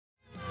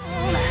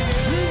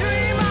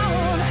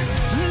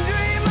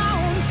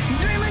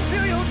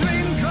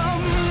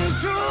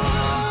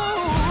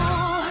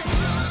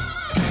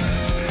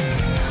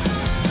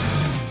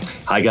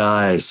Hi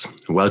guys,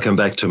 welcome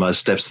back to my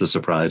Steps to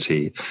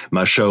Sobriety,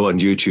 my show on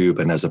YouTube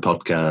and as a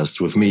podcast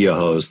with me, your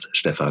host,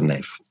 Stefan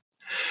Neff.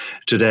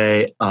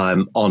 Today,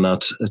 I'm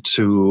honored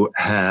to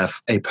have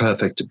a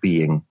perfect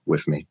being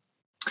with me.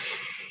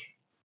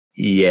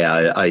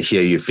 Yeah, I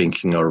hear you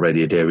thinking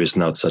already there is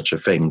not such a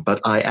thing,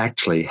 but I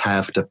actually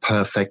have the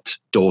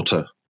perfect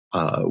daughter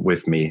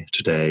with me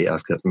today.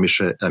 I've got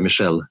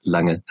Michelle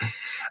Lange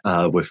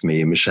with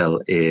me.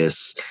 Michelle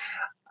is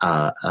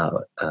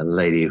a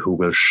lady who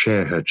will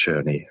share her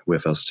journey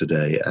with us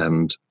today,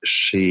 and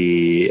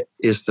she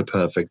is the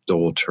perfect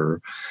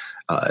daughter.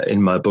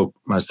 In my book,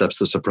 My Steps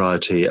to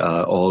Sobriety,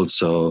 I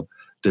also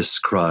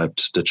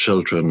described the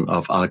children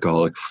of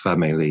alcoholic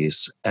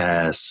families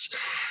as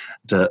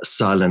the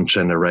silent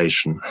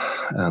generation,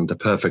 and the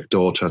perfect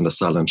daughter and the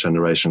silent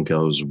generation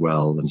goes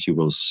well, and you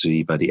will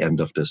see by the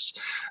end of this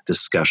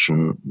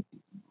discussion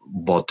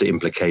what the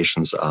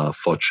implications are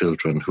for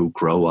children who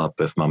grow up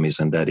with mummies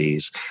and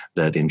daddies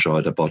that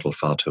enjoy the bottle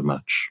far too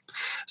much.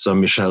 So,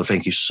 Michelle,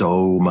 thank you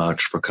so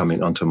much for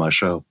coming onto my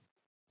show.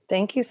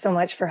 Thank you so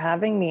much for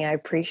having me. I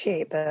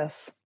appreciate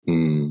this.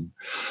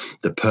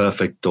 The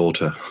perfect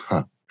daughter.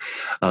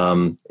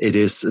 There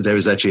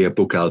is actually a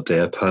book out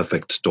there,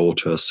 Perfect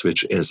Daughters,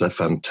 which is a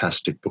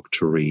fantastic book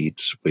to read,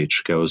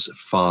 which goes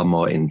far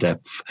more in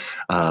depth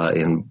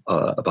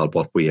about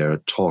what we are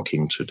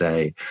talking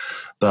today.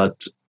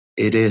 But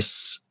it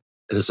is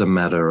a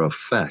matter of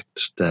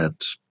fact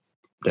that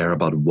there are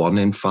about 1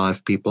 in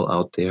 5 people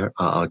out there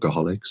are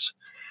alcoholics,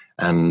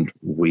 and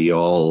we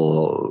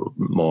all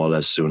more or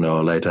less sooner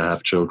or later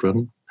have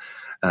children,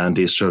 and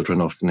these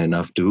children often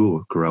enough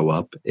do grow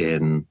up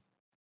in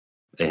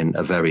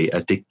a very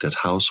addicted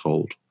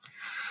household.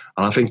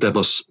 And I think that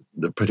was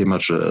pretty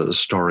much your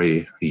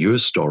story,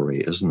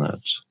 isn't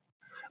it?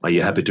 Are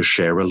you happy to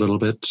share a little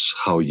bit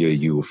how your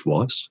youth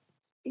was?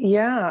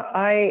 Yeah,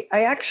 I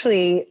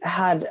actually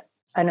had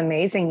an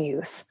amazing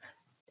youth,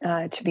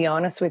 to be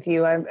honest with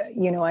you.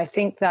 I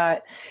think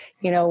that,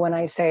 when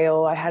I say,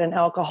 I had an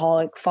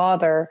alcoholic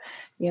father,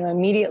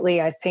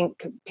 immediately I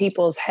think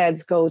people's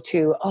heads go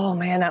to, oh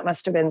man, that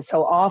must have been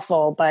so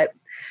awful. But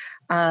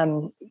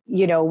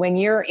when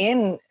you're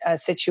in a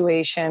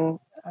situation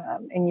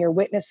and you're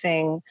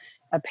witnessing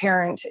a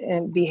parent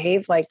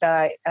behave like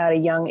that at a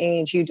young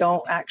age, you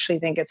don't actually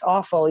think it's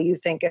awful. You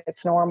think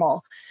it's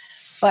normal.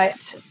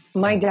 But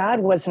my dad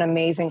was an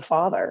amazing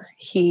father.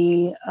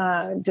 He,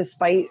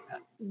 despite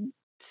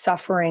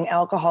suffering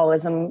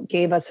alcoholism,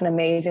 gave us an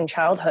amazing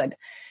childhood.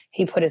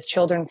 He put his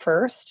children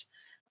first.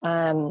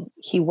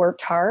 He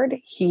worked hard.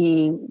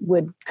 He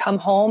would come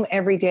home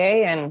every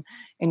day and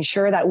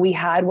ensure that we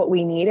had what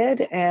we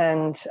needed.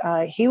 And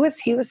he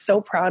was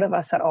so proud of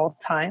us at all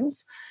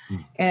times.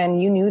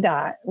 And you knew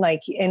that,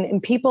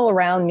 and people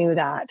around knew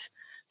that.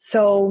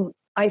 So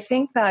I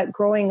think that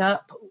growing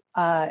up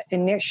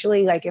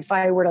initially, if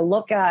I were to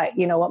look at,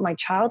 what my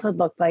childhood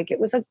looked like, it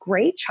was a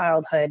great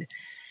childhood.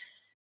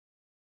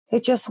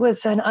 It just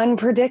was an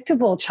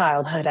unpredictable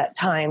childhood at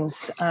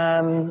times,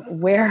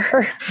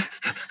 where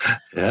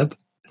Yep.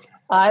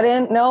 I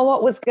didn't know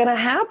what was going to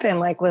happen.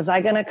 Was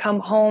I going to come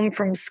home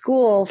from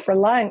school for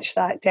lunch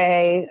that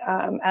day?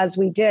 As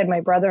we did,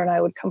 my brother and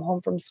I would come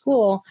home from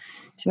school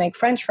to make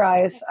French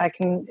fries.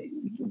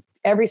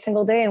 Every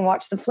single day and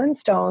watch the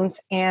Flintstones.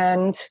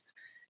 And,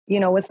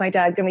 was my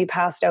dad going to be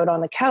passed out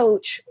on the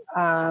couch?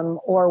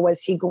 Or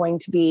was he going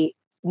to be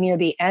near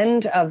the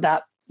end of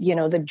that,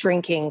 the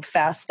drinking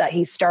fest that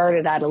he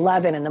started at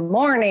 11 in the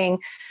morning,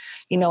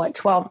 at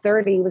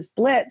 12:30 he was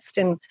blitzed,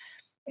 and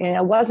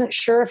I wasn't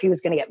sure if he was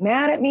going to get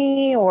mad at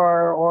me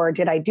or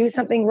did I do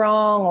something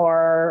wrong,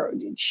 or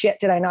shit,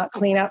 did I not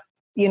clean up,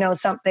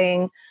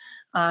 something?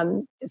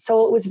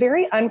 So it was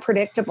very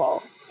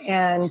unpredictable,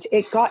 and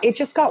it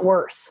just got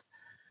worse.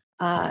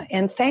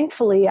 And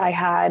thankfully I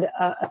had,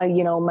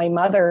 my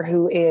mother,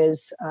 who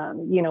is,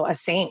 a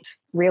saint,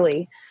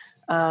 really.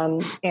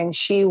 And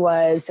she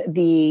was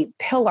the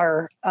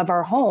pillar of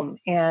our home,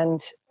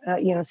 and,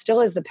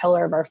 still is the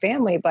pillar of our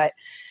family, but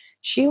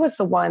she was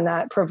the one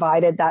that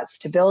provided that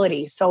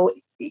stability. So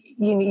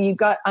you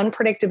got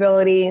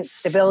unpredictability,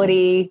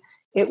 stability.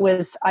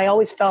 I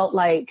always felt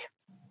like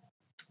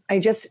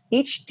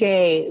each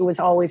day it was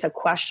always a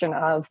question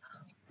of,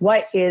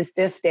 what is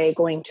this day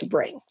going to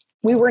bring?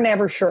 We were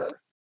never sure.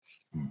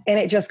 And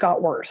it just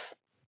got worse.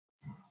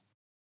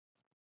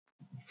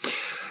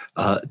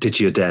 Did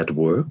your dad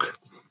work?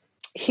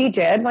 He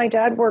did. My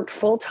dad worked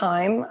full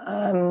time,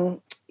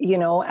 he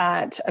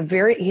had a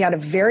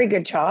very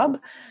good job,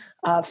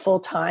 full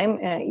time,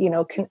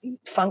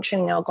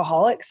 functioning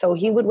alcoholic. So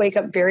he would wake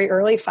up very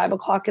early, 5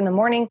 o'clock in the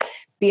morning,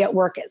 be at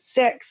work at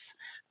 6,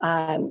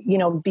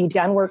 be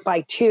done work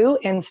by 2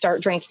 and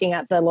start drinking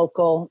at the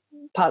local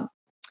pub.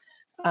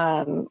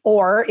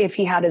 Or if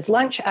he had his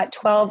lunch at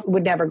 12,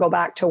 would never go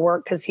back to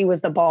work because he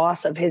was the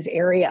boss of his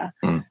area.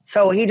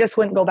 So he just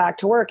wouldn't go back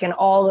to work. And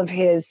all of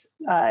his,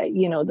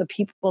 the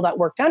people that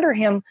worked under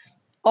him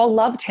all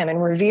loved him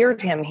and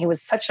revered him. He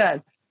was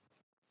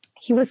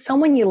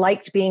someone you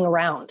liked being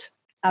around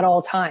at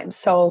all times.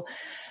 So,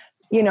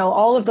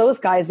 all of those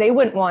guys, they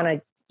wouldn't want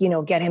to,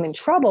 get him in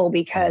trouble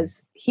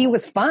because he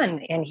was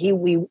fun, and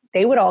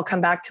they would all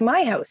come back to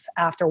my house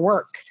after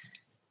work,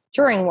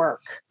 during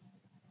work.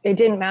 It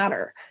didn't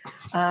matter.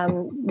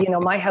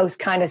 My house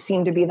kind of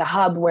seemed to be the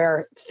hub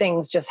where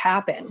things just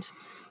happened.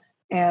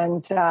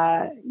 And,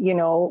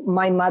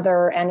 my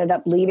mother ended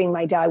up leaving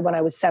my dad when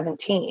I was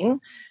 17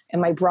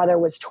 and my brother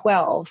was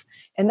 12.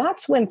 And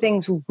that's when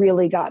things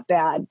really got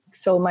bad.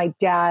 So my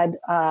dad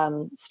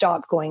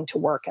stopped going to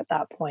work at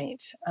that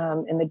point,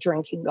 and the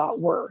drinking got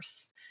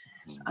worse.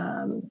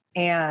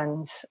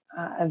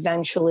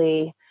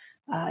 Eventually,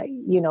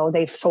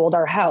 they've sold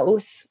our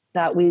house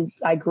that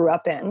I grew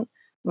up in.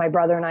 My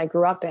brother and I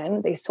grew up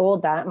in. They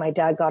sold that. My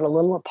dad got a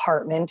little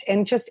apartment,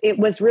 and it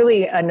was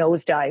really a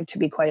nosedive, to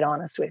be quite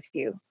honest with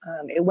you.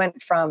 It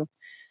went from,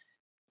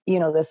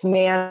 this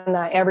man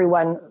that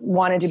everyone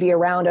wanted to be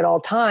around at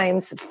all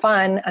times,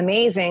 fun,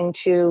 amazing,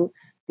 to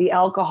the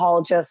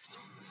alcohol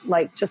just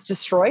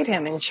destroyed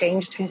him and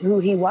changed who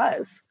he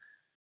was.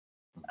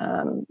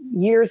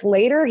 Years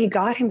later, he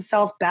got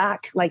himself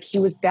back. Like, he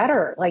was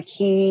better. Like,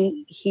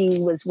 he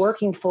was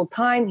working full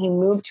time. He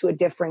moved to a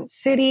different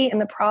city in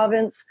the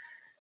province.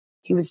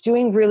 He was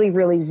doing really,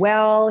 really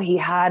well. He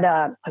had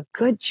a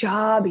good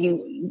job.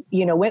 He,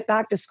 went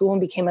back to school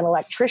and became an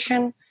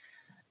electrician,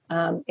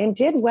 and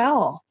did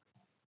well.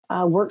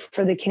 Worked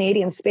for the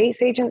Canadian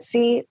Space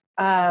Agency.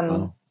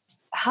 Had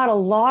a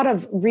lot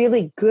of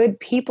really good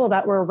people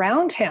that were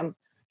around him.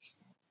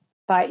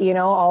 But,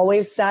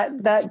 always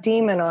that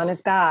demon on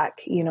his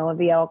back, of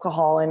the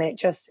alcohol. And it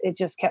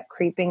just kept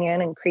creeping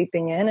in.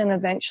 And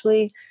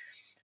eventually,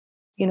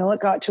 it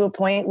got to a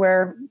point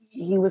where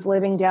he was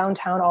living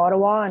downtown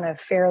Ottawa in a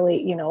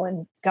fairly,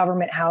 in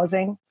government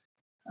housing,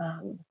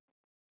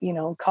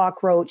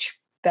 cockroach,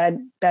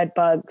 bed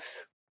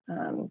bugs,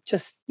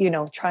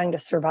 trying to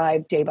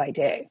survive day by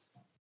day.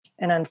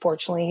 And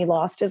unfortunately, he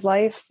lost his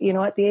life,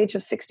 at the age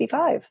of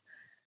 65.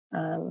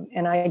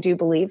 And I do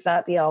believe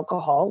that the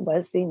alcohol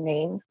was the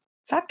main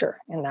factor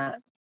in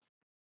that.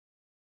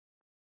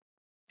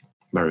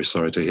 Very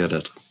sorry to hear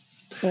that.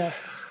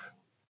 Yes.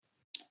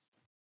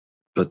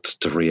 But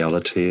the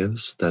reality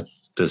is that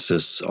this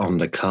is on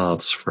the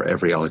cards for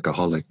every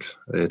alcoholic.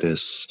 It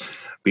is,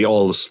 we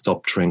all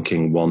stop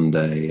drinking one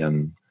day,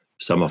 and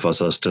some of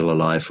us are still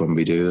alive when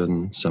we do,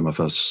 and some of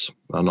us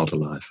are not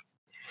alive.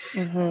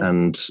 Mm-hmm.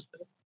 And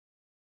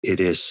it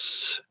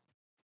is,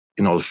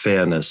 in all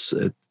fairness,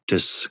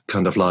 this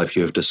kind of life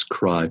you have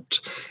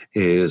described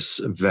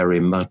is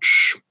very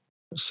much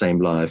the same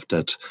life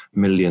that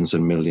millions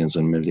and millions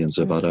and millions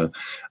of other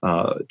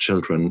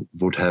children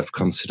would have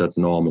considered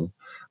normal.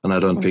 And I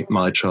don't think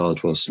my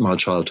childhood was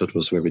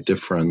very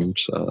different.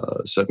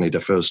 Certainly the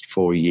first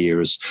 4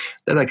 years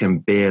that I can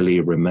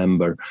barely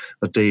remember,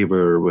 but they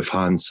were, with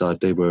hindsight,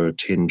 they were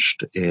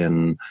tinged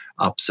in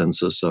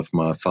absences of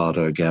my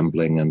father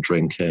gambling and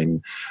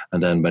drinking.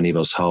 And then when he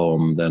was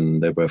home, then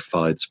there were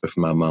fights with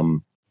my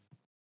mum.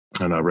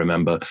 And I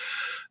remember,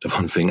 the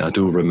one thing I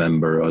do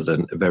remember at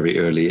a very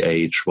early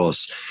age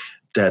was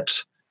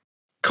that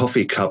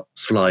coffee cup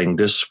flying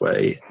this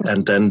way,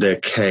 and then there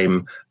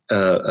came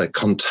a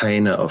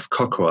container of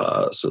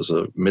cocoa, so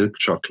a milk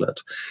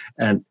chocolate,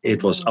 and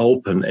it was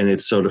open, and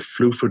it sort of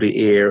flew through the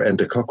air, and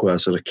the cocoa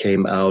sort of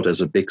came out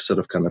as a big sort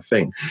of kind of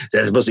thing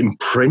that was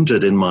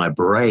imprinted in my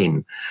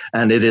brain.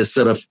 And it is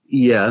sort of,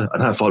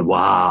 and I thought,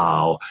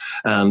 wow.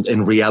 And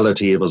in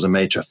reality, it was a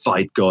major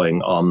fight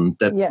going on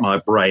that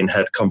my brain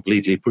had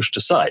completely pushed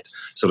aside.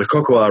 So the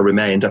cocoa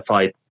remained, a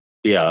fight,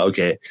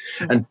 okay.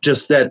 And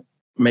just that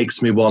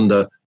makes me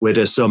wonder, where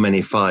there's so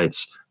many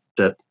fights,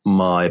 that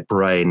my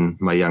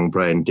young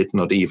brain did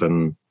not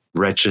even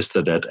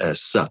register that as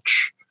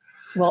such.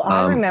 Well,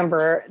 I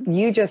remember,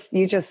 you just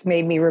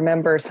made me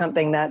remember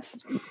something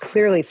that's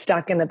clearly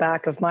stuck in the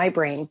back of my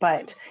brain.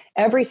 But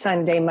every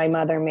Sunday, my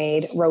mother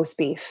made roast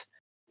beef,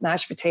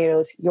 mashed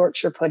potatoes,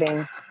 Yorkshire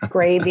pudding,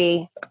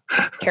 gravy,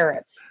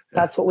 carrots.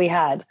 That's what we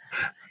had.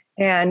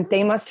 And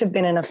they must have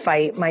been in a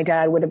fight. My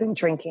dad would have been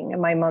drinking,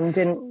 and my mom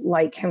didn't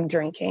like him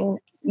drinking,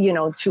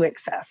 to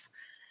excess.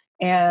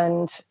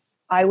 And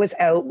I was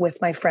out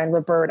with my friend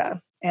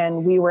Roberta,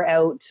 and we were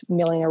out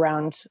milling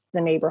around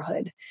the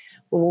neighborhood.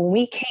 When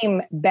we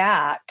came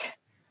back,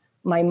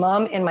 my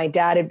mom and my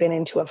dad had been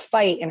into a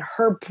fight, and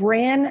her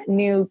brand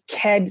new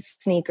Ked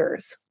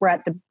sneakers were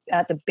at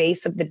the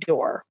base of the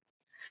door.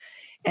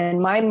 And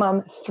my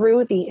mom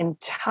threw the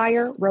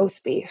entire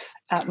roast beef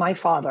at my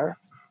father,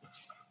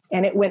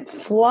 and it went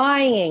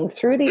flying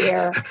through the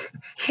air,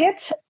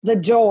 hit the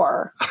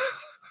door,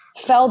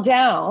 fell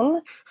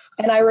down.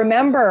 And I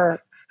remember,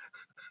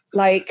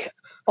 like,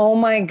 oh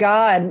my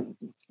God,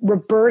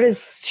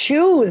 Roberta's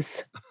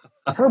shoes,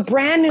 her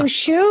brand new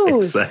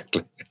shoes.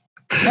 Exactly.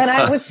 And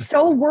I was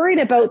so worried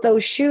about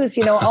those shoes.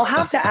 I'll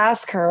have to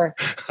ask her,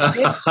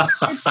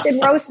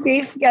 did roast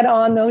beef get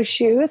on those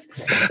shoes?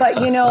 But,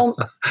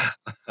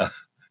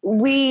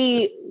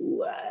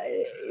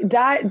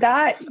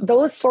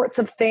 those sorts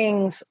of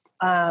things,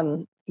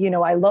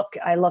 I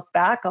look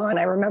back on.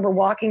 I remember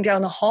walking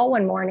down the hall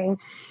one morning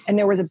and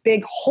there was a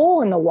big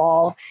hole in the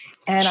wall.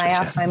 And I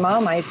asked my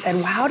mom, I said,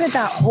 well, how did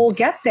that hole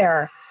get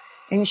there?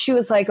 And she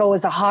was like, oh, it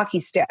was a hockey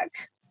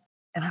stick.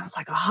 And I was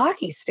like, a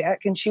hockey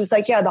stick? And she was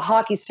like, yeah, the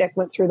hockey stick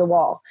went through the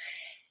wall.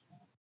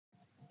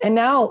 And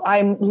now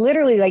I'm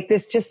literally like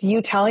this, just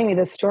you telling me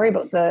this story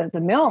about the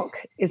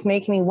milk is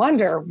making me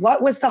wonder,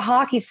 what was the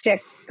hockey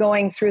stick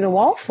going through the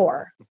wall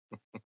for?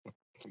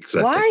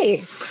 Exactly.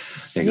 Why?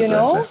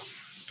 Exactly.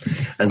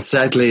 And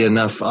sadly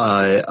enough,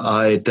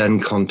 I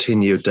then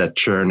continued that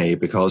journey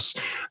because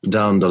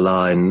down the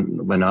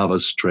line, when I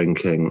was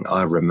drinking,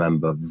 I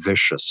remember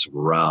vicious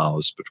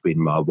rows between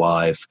my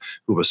wife,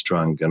 who was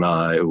drunk, and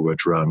I, who were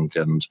drunk.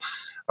 And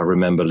I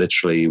remember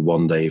literally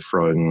one day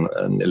throwing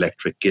an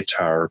electric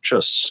guitar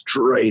just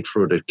straight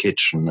through the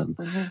kitchen.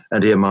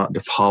 And the amount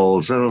of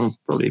holes,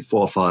 probably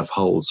 4 or 5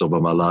 holes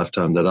over my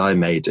lifetime that I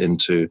made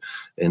into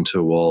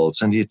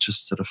walls. And you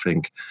just sort of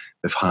think,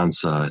 with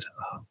hindsight,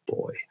 oh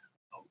boy.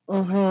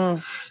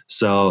 Mm-hmm.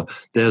 So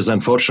there's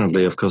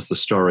unfortunately, of course, the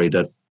story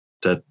that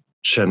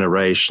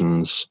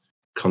generations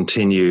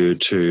continue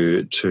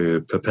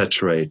to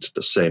perpetuate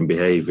the same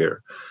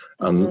behavior,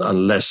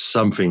 unless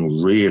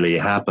something really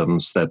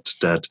happens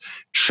that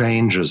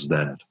changes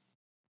that.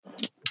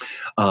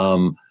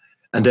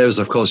 And there's,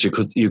 of course,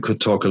 you could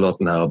talk a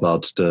lot now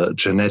about the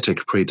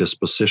genetic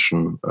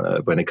predisposition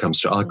when it comes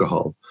to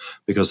alcohol,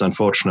 because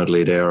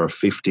unfortunately there are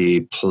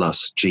 50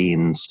 plus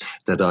genes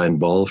that are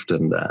involved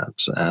in that.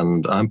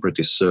 And I'm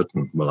pretty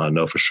certain, well, I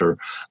know for sure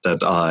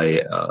that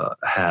I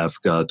have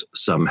got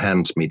some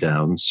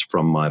hand-me-downs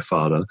from my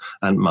father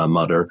and my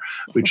mother,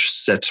 which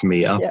set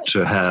me up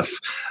to have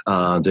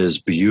this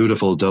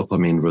beautiful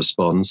dopamine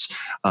response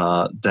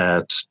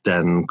that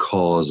then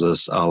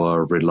causes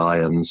our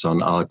reliance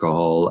on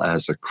alcohol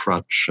as a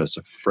crutch, as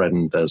a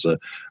friend, as a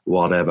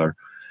whatever.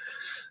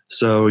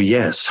 So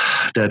yes,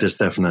 that is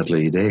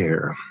definitely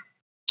there.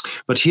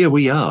 But here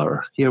we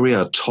are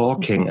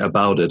talking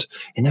about it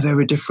in a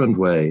very different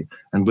way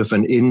and with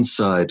an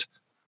insight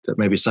that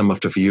maybe some of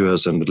the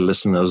viewers and the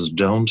listeners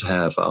don't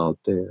have out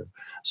there.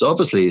 So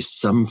obviously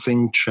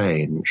something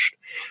changed.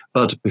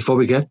 But before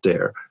we get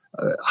there,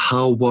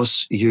 how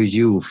was your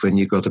youth when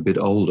you got a bit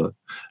older?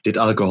 Did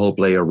alcohol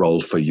play a role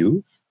for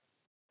you?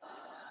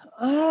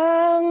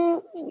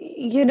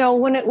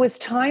 When it was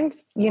time,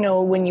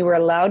 when you were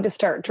allowed to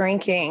start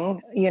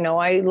drinking,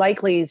 I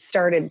likely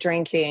started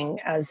drinking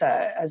as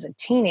a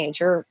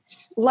teenager,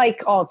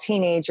 like all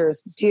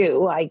teenagers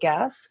do, I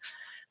guess.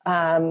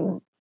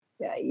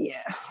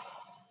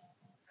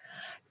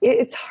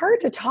 It's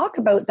hard to talk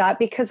about that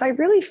because I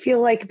really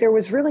feel like there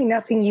was really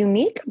nothing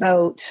unique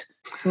about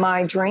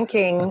my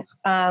drinking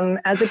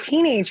as a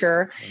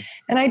teenager.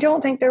 And I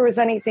don't think there was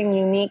anything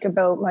unique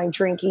about my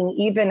drinking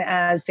even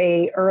as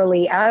a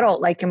early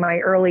adult, like in my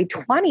early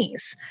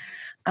 20s,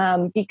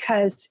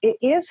 because it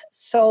is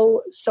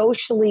so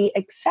socially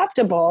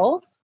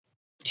acceptable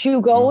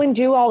to go and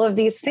do all of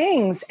these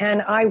things.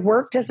 And I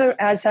worked as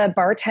a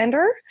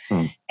bartender,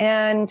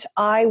 and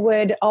I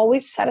would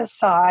always set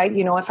aside,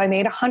 if I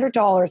made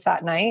 $100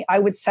 that night, I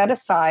would set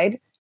aside,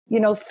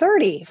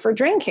 30 for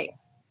drinking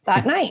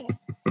that night.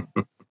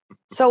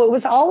 So it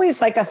was always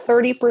like a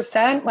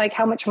 30%, like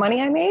how much money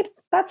I made,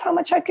 that's how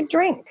much I could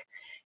drink.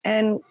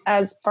 And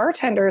as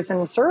bartenders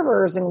and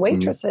servers and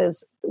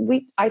waitresses,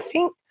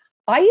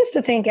 I used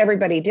to think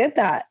everybody did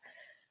that.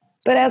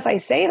 But as I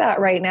say that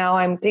right now,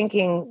 I'm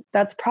thinking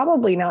that's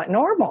probably not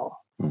normal,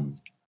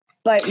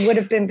 but would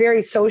have been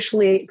very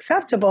socially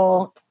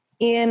acceptable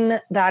in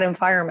that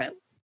environment.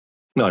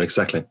 No,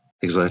 exactly.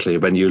 Exactly.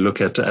 When you look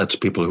at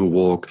people who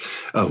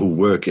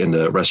work in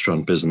the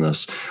restaurant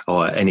business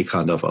or any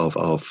kind of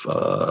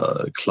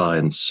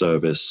client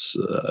service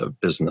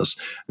business,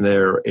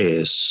 there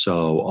is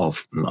so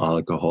often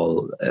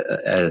alcohol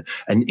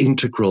an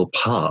integral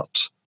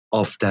part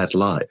of that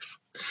life.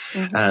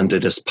 And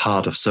it is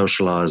part of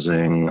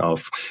socializing,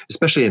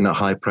 especially in a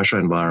high pressure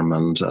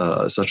environment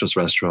such as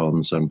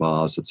restaurants and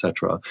bars,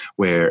 etc.,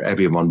 where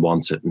everyone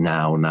wants it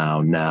now,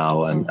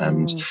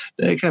 and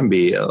there can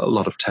be a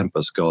lot of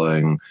tempers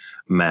going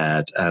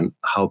mad. And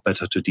how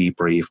better to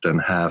debrief than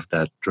have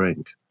that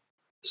drink?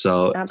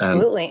 So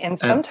absolutely, and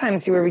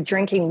sometimes you were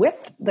drinking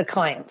with the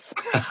clients.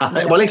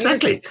 Well,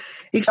 exactly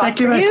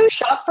right. You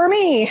shop for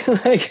me.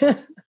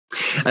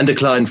 And the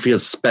client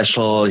feels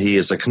special. He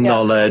is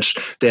acknowledged.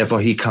 Yes.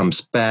 Therefore, he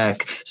comes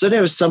back. So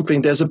there's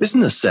a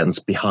business sense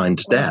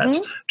behind that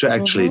to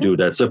actually do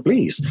that. So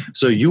please,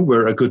 so you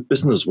were a good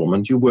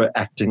businesswoman. You were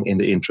acting in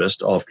the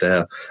interest of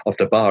the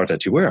bar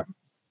that you were.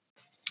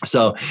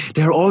 So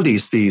there are all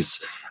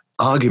these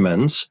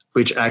arguments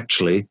which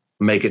actually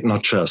make it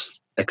not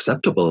just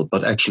acceptable,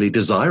 but actually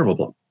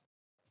desirable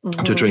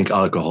to drink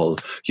alcohol.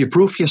 You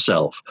prove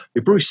yourself.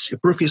 You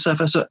prove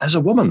yourself as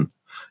a woman.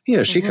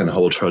 Yeah, she can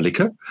hold her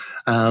liquor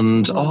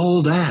and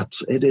all that.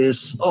 It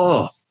is,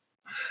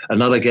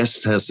 Another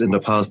guest has in the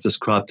past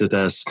described it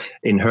as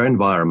in her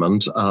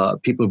environment,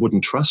 people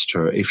wouldn't trust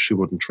her if she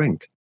wouldn't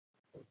drink.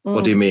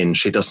 What do you mean?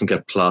 She doesn't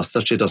get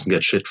plastered? She doesn't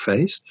get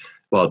shit-faced?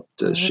 Well,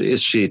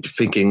 is she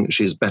thinking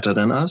she's better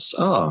than us?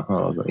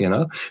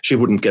 She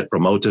wouldn't get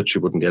promoted. She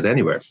wouldn't get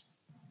anywhere.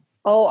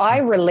 Oh, I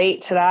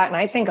relate to that. And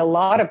I think a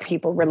lot of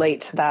people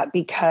relate to that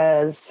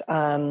because,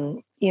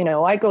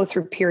 I go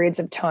through periods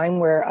of time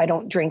where I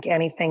don't drink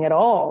anything at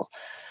all.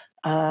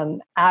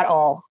 And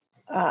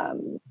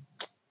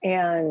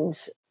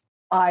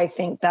I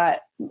think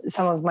that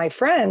some of my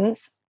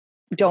friends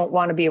don't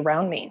want to be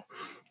around me,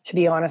 to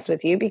be honest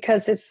with you,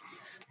 because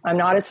I'm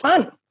not as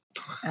fun.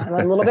 I'm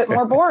a little bit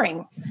more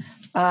boring.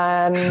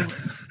 And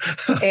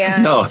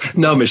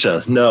no,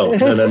 Michelle,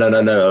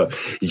 no.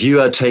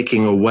 You are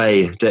taking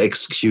away the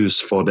excuse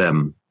for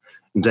them.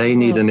 They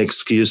need an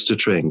excuse to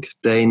drink.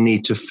 They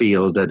need to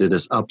feel that it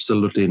is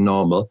absolutely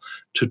normal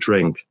to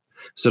drink.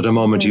 So the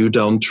moment you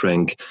don't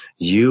drink,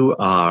 you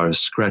are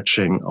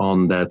scratching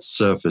on that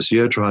surface.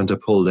 You're trying to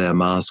pull their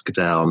mask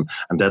down.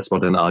 And that's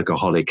what an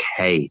alcoholic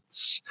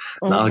hates.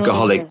 An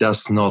alcoholic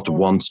does not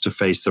want to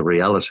face the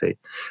reality.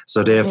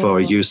 So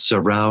therefore, you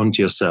surround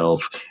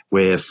yourself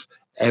with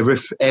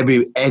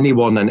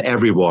anyone and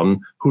everyone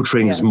who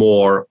drinks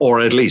more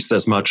or at least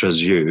as much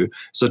as you,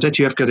 so that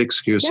you have good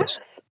excuses.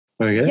 Yes.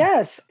 Okay.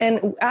 Yes.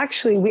 And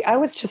actually, I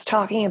was just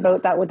talking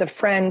about that with a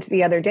friend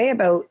the other day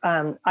about,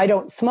 I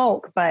don't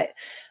smoke, but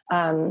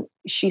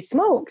she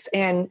smokes.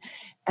 And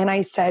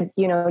I said,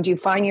 do you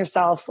find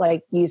yourself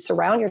like you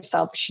surround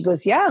yourself? She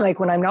goes, yeah, like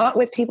when I'm not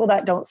with people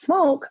that don't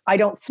smoke, I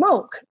don't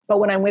smoke. But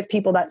when I'm with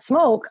people that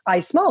smoke, I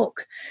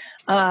smoke.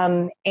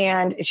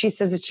 And she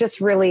says, it's just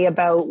really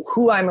about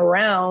who I'm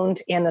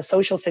around and the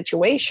social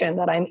situation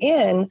that I'm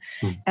in.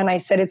 And I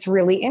said, it's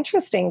really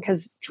interesting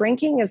because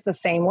drinking is the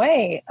same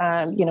way.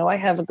 I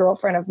have a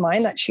girlfriend of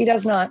mine that she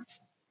does not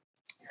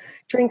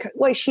drink.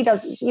 Well, she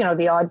does,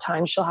 the odd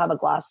time she'll have a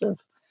glass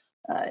of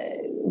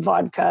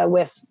vodka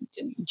with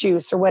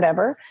juice or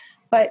whatever.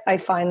 But I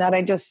find that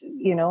I just,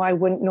 I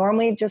wouldn't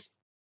normally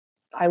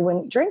I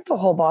wouldn't drink the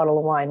whole bottle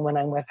of wine when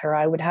I'm with her.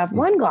 I would have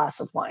one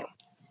glass of wine.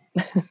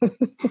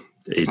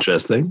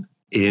 Interesting.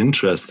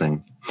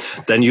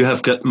 Then you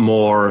have got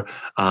more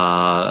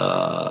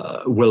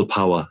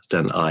willpower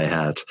than I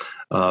had,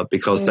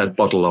 because that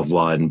bottle of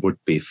wine would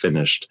be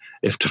finished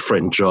if the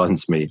friend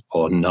joins me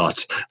or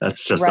not.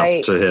 That's just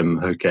up to him,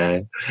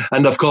 okay?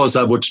 And of course,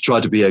 I would try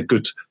to be a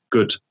good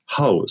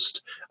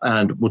host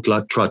and would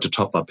try to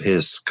top up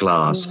his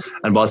glass.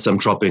 And whilst I'm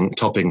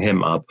topping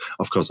him up,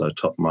 of course, I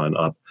top mine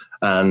up.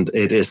 And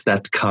it is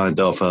that kind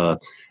of a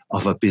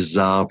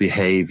bizarre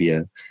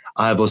behavior.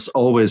 I was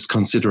always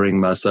considering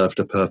myself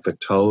the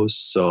perfect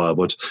host, so I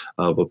would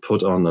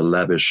put on a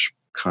lavish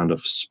kind of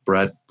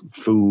spread,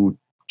 food,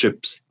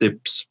 chips,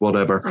 dips,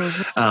 whatever.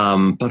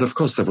 But of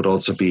course, there would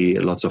also be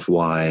lots of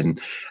wine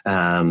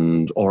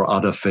or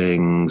other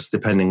things,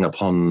 depending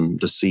upon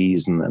the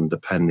season and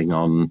depending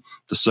on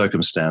the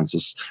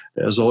circumstances.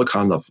 There's all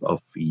kind of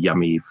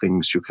yummy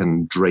things you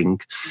can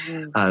drink.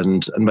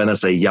 And when I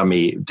say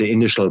yummy, the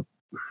initial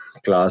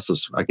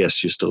glasses, I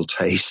guess you still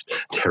taste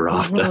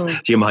thereafter.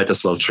 You might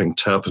as well drink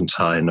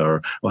turpentine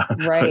or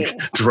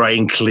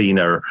drain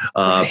cleaner,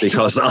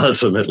 because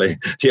ultimately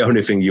the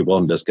only thing you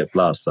want is get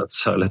blasted.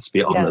 So let's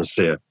be honest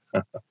here.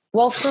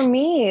 Well, for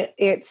me,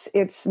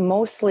 it's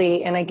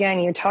mostly, and again,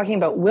 you're talking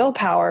about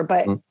willpower,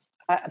 but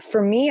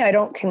for me, I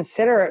don't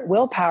consider it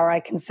willpower.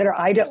 I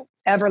don't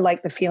ever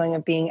like the feeling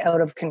of being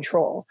out of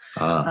control,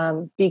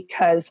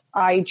 because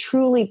I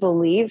truly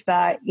believe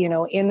that,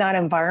 in that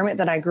environment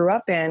that I grew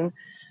up in,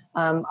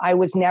 I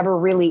was never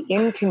really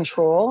in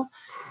control.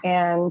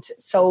 And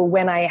so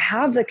when I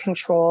have the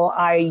control,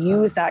 I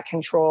use that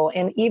control.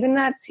 And even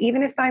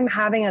if I'm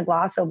having a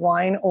glass of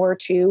wine or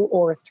two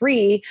or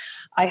three,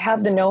 I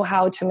have the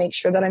know-how to make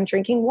sure that I'm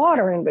drinking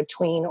water in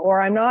between,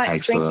 or I'm not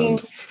drinking,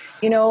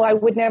 I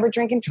would never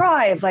drink and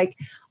drive, like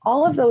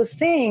all of those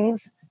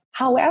things.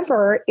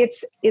 However,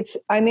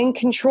 I'm in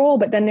control,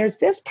 but then there's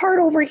this part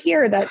over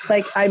here that's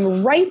like,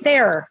 I'm right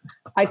there.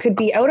 I could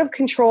be out of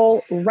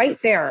control right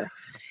there.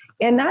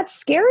 And that's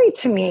scary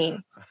to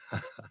me.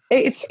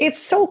 It's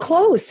so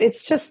close.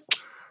 It's just,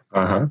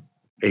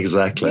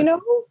 exactly.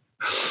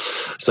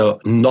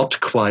 So not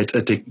quite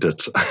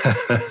addicted.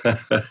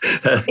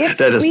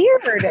 It's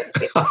weird.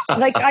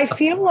 Like, I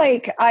feel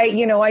like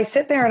I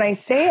sit there and I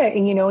say it,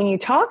 and, and you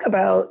talk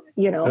about,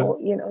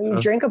 you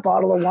drink a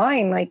bottle of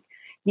wine, like,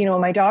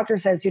 my doctor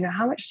says,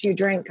 how much do you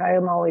drink? I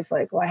am always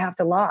like, well, I have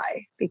to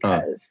lie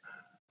because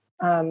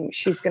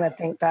she's going to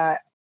think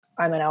that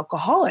I'm an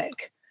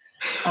alcoholic.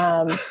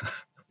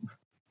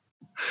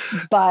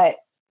 But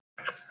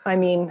I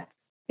mean,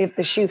 if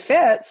the shoe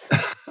fits.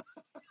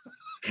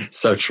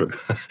 So true.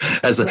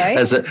 As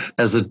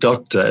a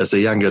doctor, as a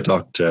younger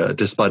doctor,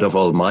 despite of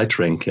all my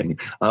drinking,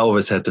 I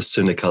always had the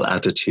cynical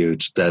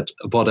attitude that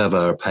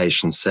whatever a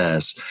patient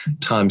says,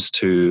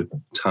 ×2,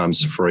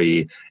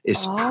 ×3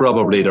 is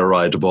probably the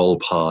right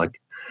ballpark.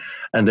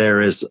 And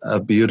there is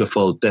a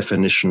beautiful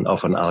definition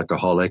of an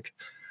alcoholic,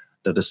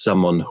 that is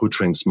someone who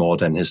drinks more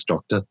than his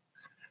doctor.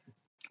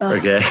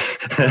 Okay.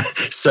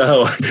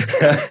 So,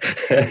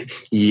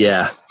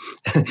 yeah.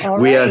 All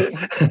we are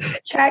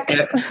right. Check.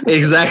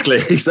 exactly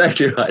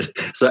right.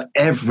 So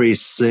every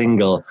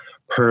single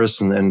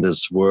person in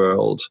this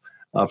world,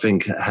 I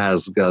think,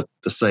 has got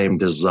the same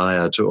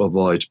desire to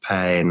avoid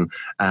pain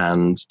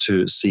and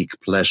to seek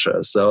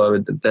pleasure. So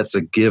that's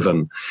a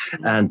given.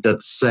 And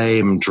that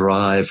same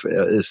drive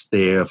is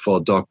there for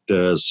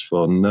doctors,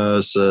 for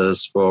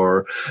nurses,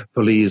 for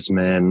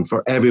policemen,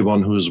 for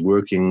everyone who's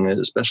working,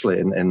 especially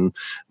in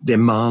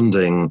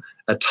demanding,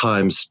 at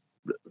times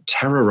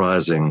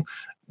terrorizing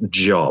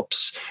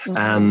jobs.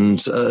 And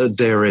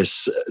there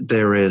is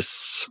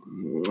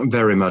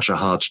very much a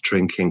hard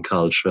drinking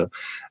culture,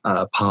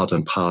 part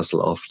and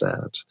parcel of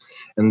that.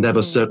 And there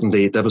was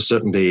certainly the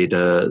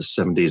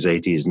 70s,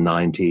 80s,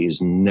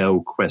 90s,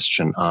 no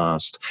question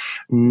asked.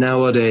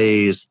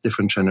 Nowadays,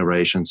 different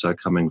generations are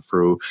coming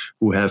through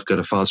who have got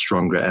a far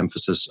stronger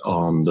emphasis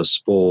on the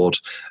sport,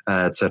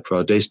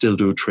 etc. They still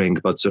do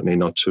drink, but certainly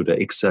not to the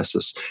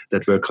excesses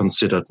that were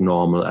considered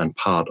normal and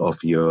part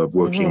of your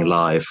working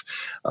life,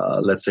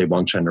 let's say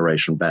one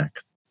generation back.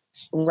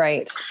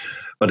 Right.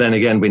 But then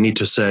again, we need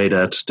to say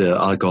that the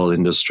alcohol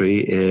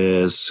industry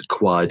is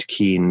quite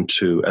keen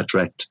to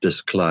attract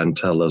this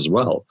clientele as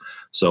well.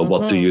 So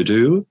what do you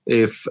do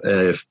if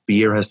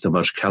beer has too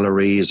much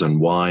calories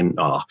and wine,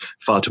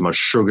 far too much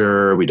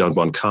sugar, we don't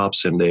want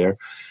carbs in there?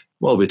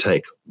 Well, we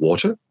take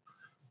water,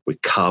 we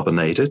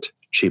carbonate it,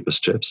 cheap as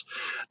chips.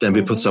 Then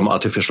we put some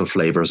artificial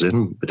flavors in,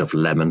 a bit of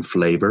lemon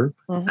flavor,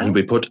 and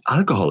we put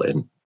alcohol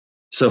in.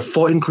 So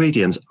 4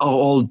 ingredients are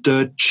all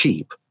dirt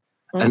cheap.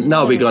 And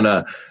now we're going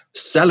to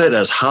sell it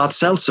as hard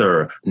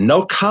seltzer,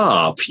 no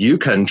carb. You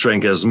can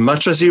drink as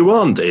much as you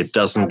want. It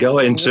doesn't go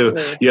into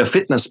your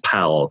fitness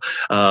pal.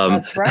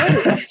 That's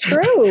right. That's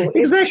true.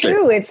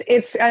 Exactly.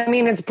 It's true. I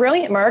mean, it's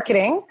brilliant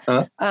marketing,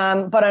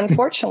 but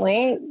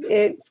unfortunately,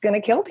 it's going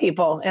to kill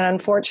people. And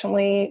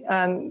unfortunately,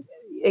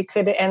 it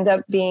could end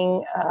up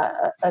being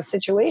a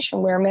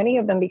situation where many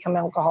of them become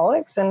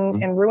alcoholics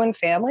and ruin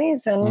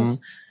families. And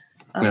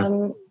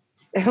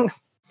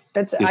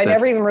I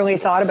never even really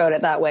thought about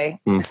it that way.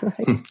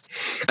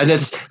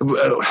 And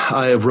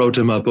I wrote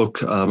in my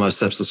book, My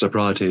Steps to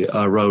Sobriety,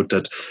 I wrote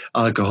that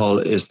alcohol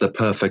is the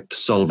perfect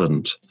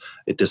solvent.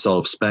 It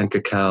dissolves bank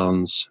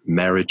accounts,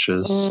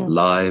 marriages,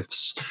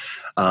 lives.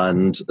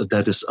 And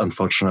that is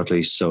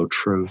unfortunately so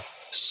true.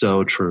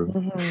 So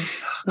true.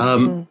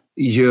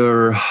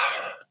 Your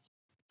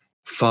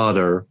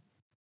father,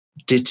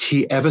 did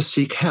he ever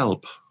seek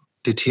help?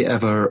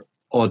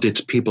 Or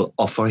did people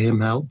offer him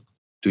help?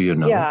 Do you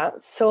know? Yeah.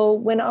 So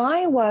when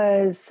I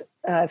was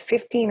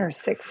 15 or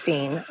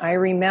 16, I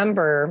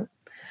remember,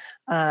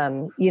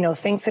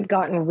 things had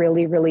gotten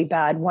really, really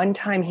bad. One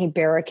time he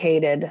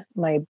barricaded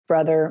my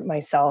brother,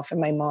 myself,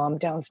 and my mom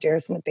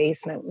downstairs in the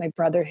basement. My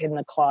brother hid in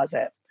the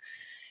closet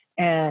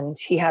and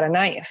he had a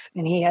knife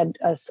and he had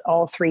us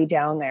all 3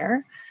 down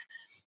there.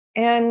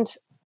 And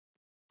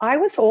I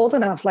was old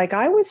enough, like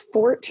I was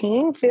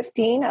 14,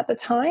 15 at the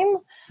time.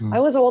 I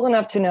was old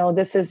enough to know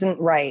this isn't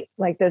right.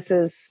 Like this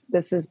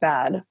is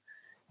bad.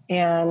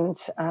 And,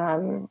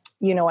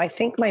 I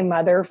think my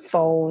mother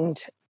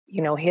phoned,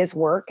 his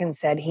work and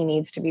said he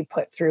needs to be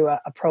put through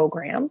a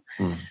program.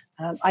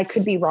 I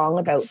could be wrong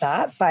about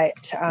that,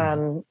 but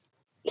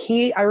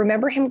I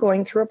remember him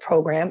going through a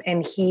program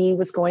and he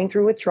was going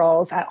through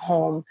withdrawals at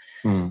home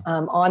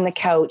on the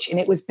couch, and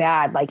it was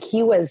bad. Like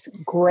he was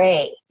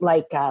gray,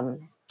 like,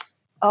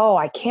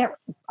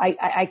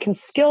 I can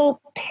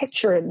still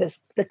picture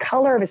the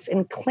color of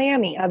and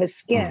clammy of his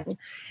skin.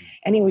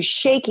 And he was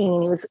shaking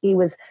and he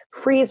was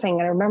freezing.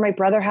 And I remember my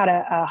brother had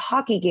a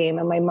hockey game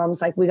and my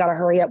mom's like, we got to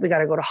hurry up. We got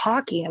to go to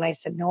hockey. And I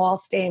said, no, I'll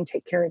stay and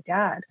take care of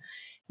Dad. And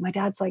my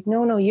dad's like,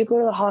 no, you go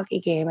to the hockey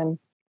game. And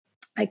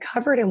I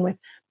covered him with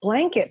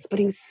blankets, but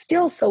he was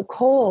still so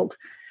cold.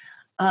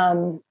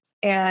 And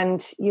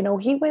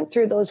he went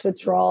through those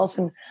withdrawals,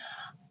 and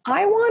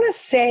I want to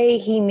say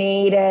he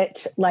made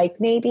it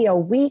like maybe a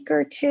week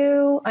or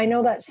 2. I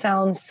know that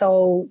sounds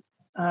so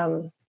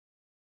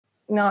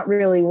not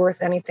really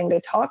worth anything to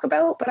talk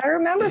about, but I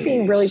remember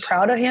being really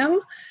proud of him.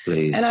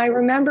 Please. And I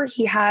remember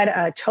he had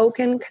a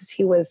token because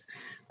he was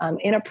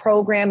in a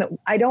program.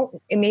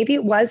 Maybe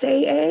it was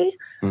AA,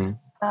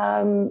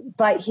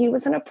 but he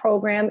was in a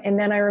program. And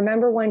then I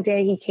remember one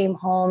day he came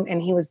home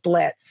and he was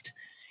blitzed.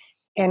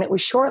 And it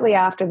was shortly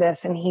after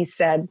this. And he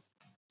said,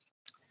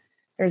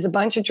 there's a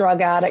bunch of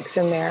drug addicts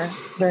in there.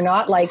 They're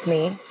not like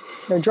me.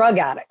 They're drug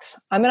addicts.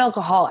 I'm an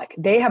alcoholic.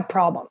 They have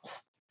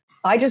problems.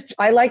 I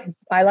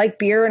like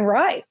beer and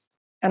rye,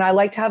 and I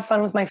like to have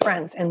fun with my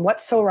friends. And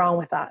what's so wrong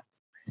with that?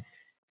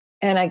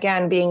 And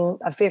again, being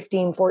a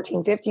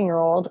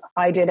 15-year-old,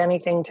 I did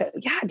anything to,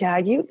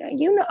 Dad, you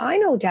know, I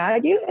know,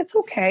 Dad, it's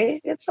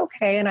okay. It's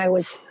okay. And I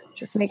was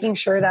just making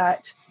sure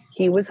that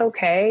he was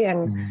okay.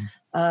 And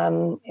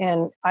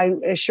I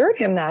assured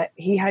him that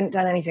he hadn't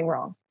done anything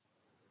wrong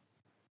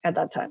at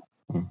that time.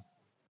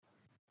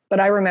 But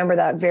I remember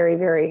that very,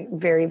 very,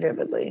 very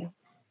vividly.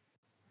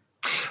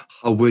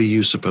 How were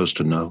you supposed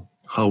to know?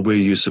 How were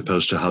you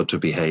supposed to how to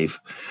behave?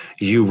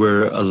 You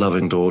were a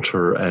loving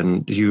daughter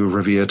and you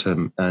revered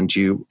him and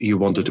you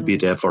wanted to be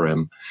there for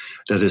him.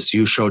 That is,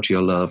 you showed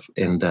your love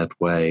in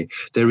that way.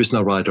 There is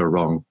no right or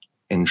wrong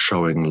in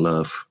showing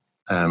love.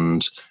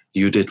 And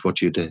you did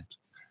what you did.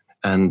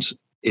 And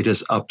it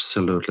is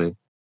absolutely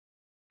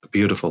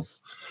beautiful,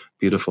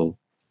 beautiful.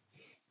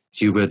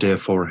 You were there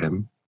for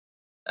him.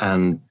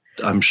 And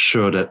I'm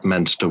sure that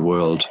meant the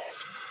world.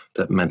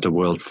 That meant the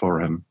world for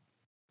him.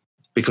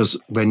 Because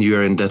when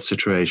you're in that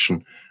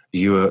situation,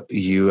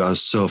 you are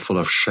so full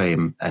of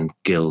shame and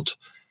guilt.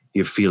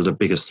 You feel the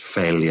biggest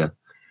failure.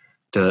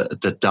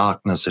 The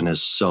darkness in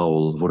his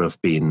soul would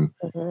have been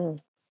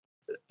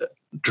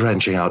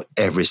drenching out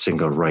every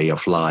single ray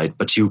of light.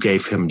 But you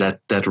gave him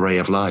that ray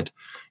of light.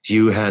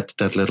 You had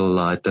that little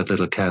light, that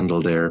little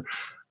candle there,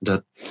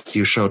 that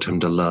you showed him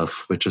the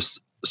love, which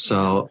is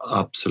so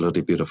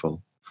absolutely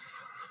beautiful.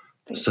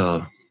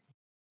 So,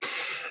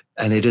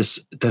 and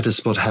that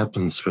is what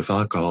happens with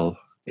alcohol.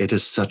 It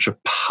is such a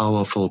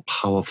powerful,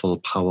 powerful,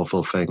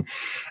 powerful thing.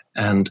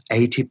 And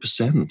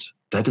 80%,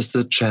 that is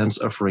the chance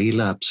of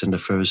relapse in the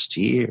first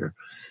year.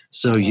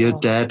 So your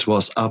dad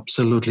was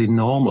absolutely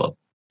normal.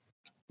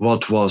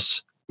 What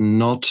was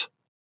not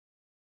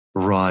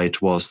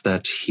right was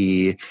that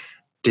he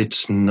did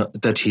not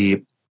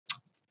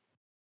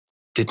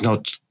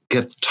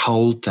get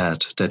told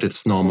that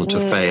it's normal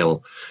to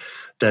fail,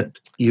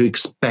 that you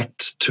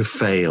expect to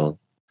fail.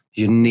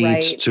 You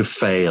need to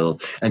fail,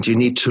 and you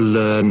need to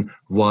learn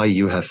why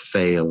you have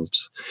failed.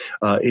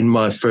 In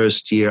my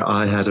first year,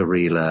 I had a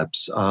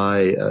relapse.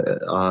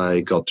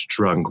 I got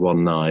drunk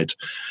one night,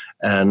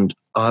 and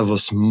I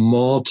was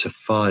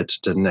mortified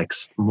the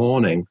next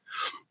morning.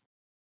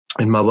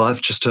 And my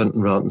wife just turned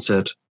around and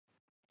said,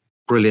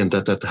 "Brilliant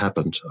that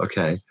happened.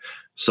 Okay,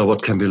 so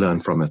what can we learn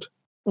from it?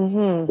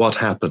 What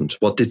happened?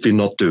 What did we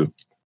not do?"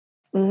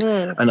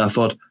 And I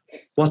thought,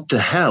 what the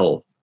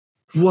hell?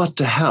 What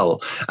the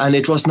hell? And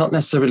it was not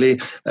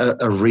necessarily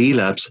a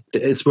relapse.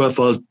 It's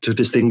worthwhile to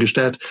distinguish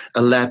that.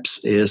 A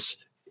lapse is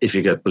if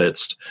you get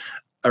blitzed.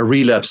 A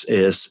relapse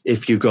is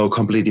if you go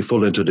completely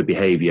full into the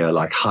behavior,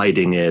 like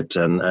hiding it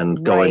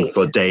and going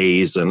for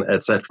days and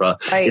etc.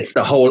 It's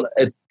the whole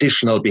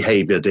additional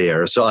behavior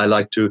there. So I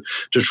like to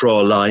draw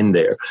a line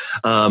there,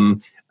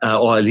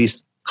 or at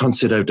least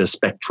consider the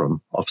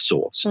spectrum of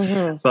sorts.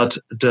 But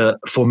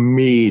for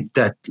me,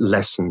 that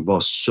lesson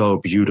was so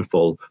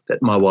beautiful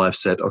that my wife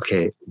said,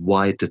 okay,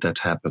 why did that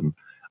happen?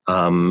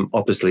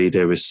 Obviously,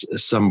 there is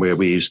somewhere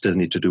we still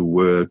need to do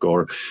work,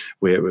 or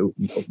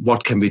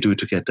what can we do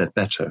to get that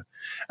better?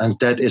 And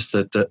that is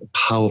the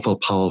powerful,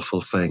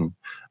 powerful thing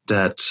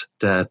that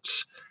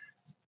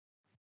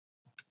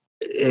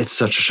it's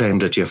such a shame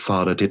that your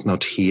father did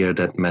not hear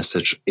that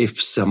message. If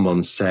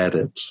someone said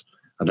it,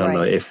 I don't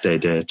know if they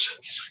did.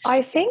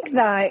 I think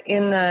that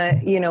in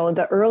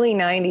the early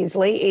 90s,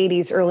 late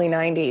 80s, early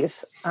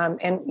 90s,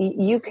 and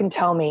you can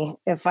tell me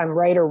if I'm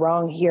right or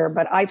wrong here,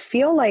 but I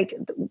feel like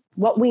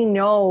what we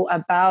know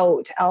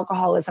about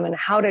alcoholism and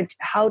how to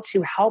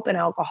help an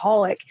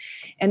alcoholic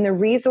and the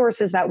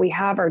resources that we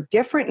have are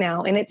different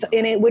now. And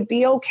it would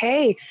be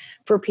okay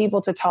for people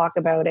to talk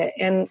about it.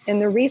 And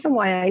the reason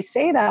why I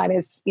say that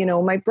is,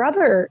 my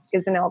brother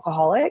is an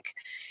alcoholic.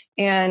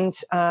 And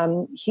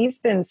he's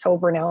been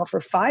sober now for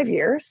 5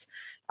 years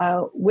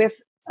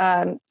with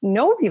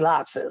no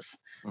relapses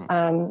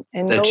and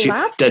no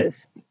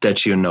lapses.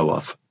 That you know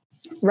of.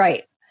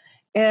 Right.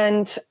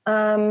 And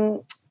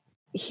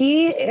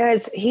he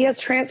has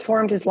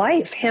transformed his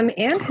life, him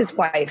and his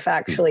wife,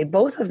 actually,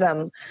 both of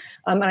them.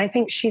 And I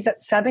think she's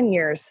at 7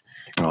 years.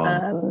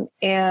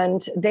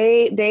 And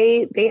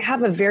they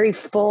have a very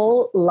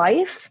full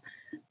life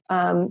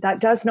that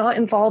does not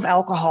involve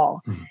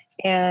alcohol.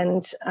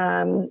 And,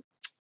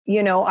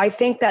 I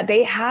think that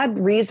they had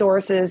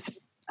resources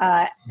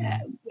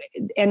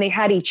and they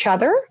had each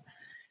other,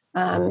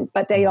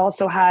 but they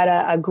also had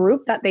a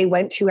group that they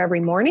went to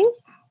every morning.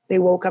 They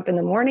woke up in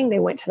the morning, they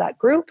went to that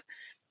group.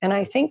 And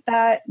I think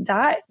that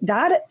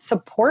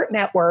support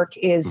network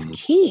is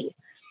key.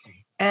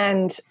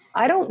 And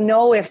I don't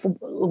know if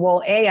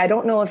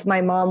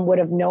my mom would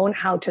have known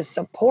how to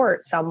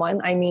support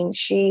someone. I mean,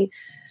 she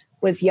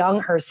was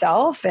young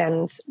herself,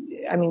 and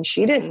I mean,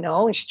 she didn't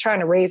know, and she's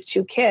trying to raise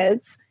 2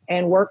 kids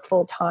and work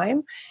full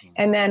time.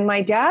 And then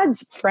my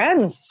dad's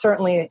friends,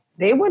 certainly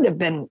they would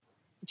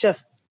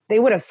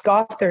have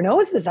scoffed their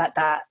noses at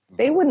that.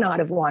 They would not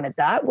have wanted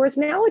that. Whereas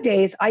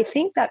nowadays, I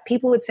think that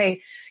people would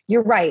say,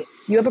 you're right,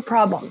 you have a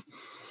problem.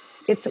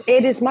 It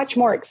is much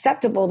more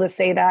acceptable to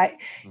say that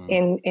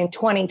in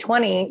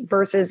 2020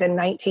 versus in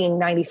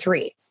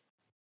 1993.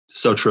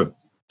 So true.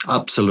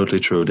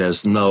 Absolutely true.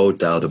 There's no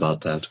doubt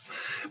about that.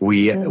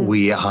 We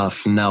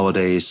have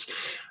nowadays,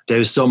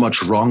 there's so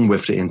much wrong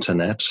with the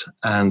internet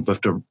and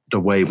with the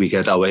way we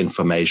get our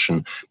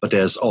information, but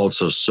there's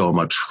also so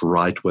much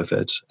right with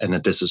it. And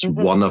this is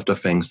one of the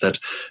things that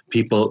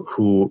people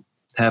who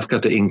have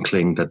got the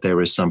inkling that there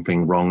is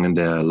something wrong in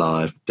their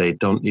life, they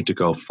don't need to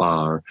go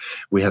far.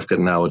 We have got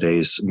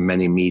nowadays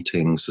many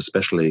meetings,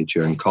 especially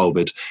during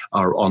COVID,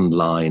 are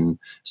online.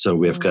 So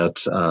we've got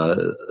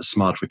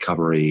Smart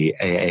Recovery,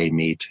 AA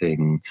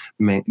meetings,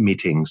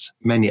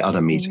 many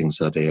other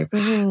meetings are there.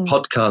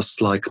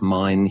 Podcasts like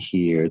mine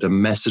here, the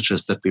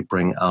messages that we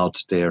bring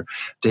out there,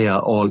 they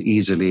are all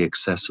easily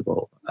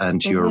accessible.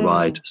 And you're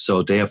right.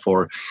 So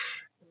therefore,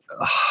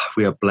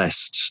 we are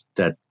blessed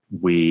that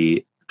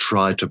we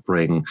try to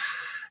bring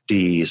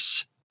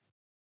these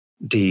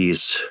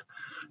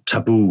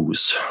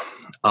taboos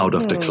out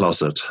of the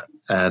closet,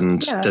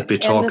 and that we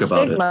talk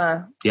about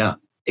stigma. it. Yeah,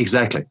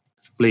 exactly.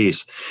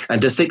 Please.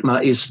 And the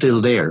stigma is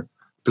still there.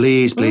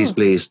 Please,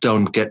 please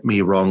don't get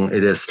me wrong.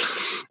 It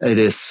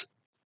is,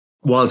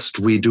 whilst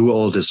we do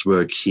all this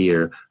work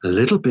here, a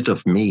little bit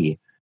of me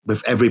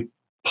with every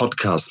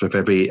podcast, with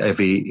every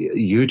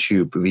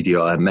YouTube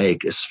video I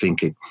make is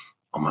thinking,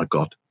 oh my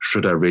God,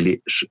 should I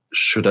really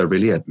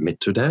admit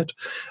to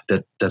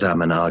that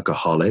I'm an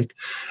alcoholic?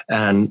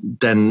 And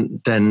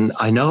then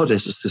I know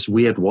this is this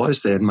weird voice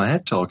there in my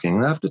head talking,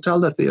 and I have to tell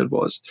that weird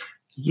voice,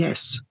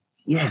 yes,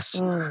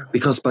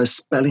 because by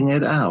spelling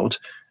it out,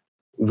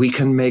 we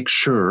can make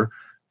sure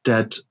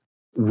that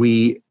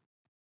we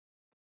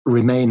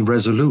remain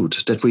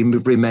resolute, that we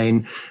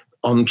remain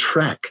on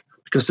track.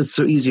 Because it's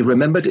so easy.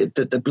 Remember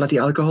the bloody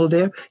alcohol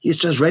there? He's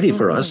just ready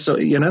for us. So,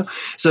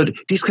 so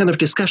these kind of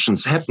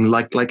discussions happen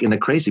like in a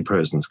crazy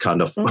person's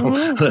kind of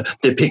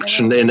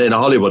depiction in a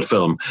Hollywood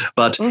film.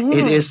 But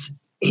it is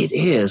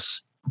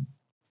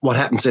what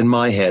happens in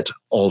my head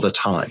all the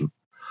time.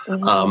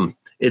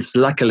 It's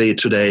luckily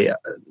today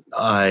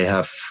I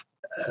have,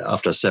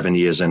 after 7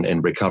 years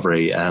in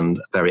recovery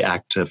and very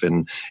active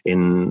in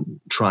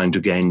trying to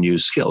gain new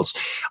skills,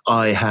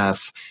 I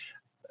have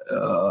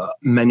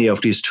many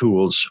of these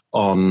tools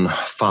on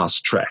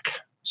fast track.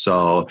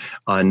 So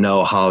I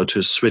know how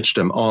to switch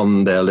them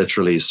on. They're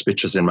literally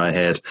switches in my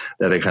head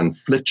that I can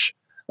flip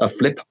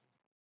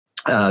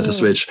the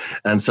switch,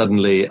 and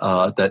suddenly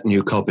that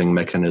new coping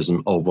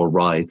mechanism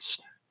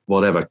overrides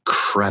whatever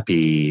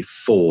crappy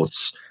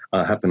thoughts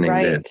are happening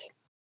there.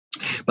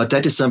 But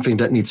that is something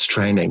that needs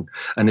training.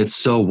 And it's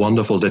so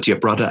wonderful that your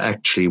brother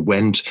actually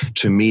went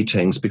to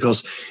meetings,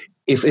 because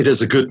if it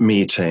is a good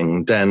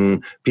meeting,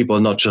 then people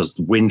not just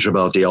whinge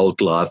about the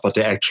old life, but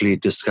they actually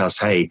discuss,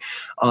 hey,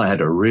 I had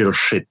a real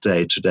shit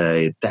day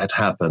today. That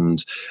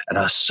happened. And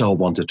I so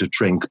wanted to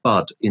drink,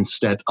 but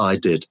instead I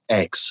did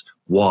X,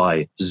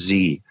 Y,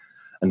 Z.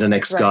 And the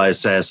next guy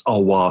says, oh,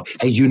 wow,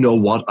 hey, you know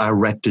what? I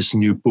read this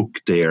new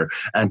book there,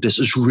 and this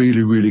is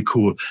really, really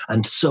cool,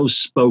 and so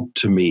spoke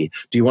to me.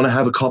 Do you want to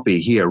have a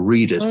copy? Here,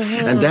 read it.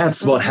 And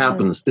that's what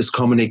happens, this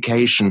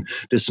communication,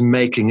 this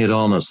making it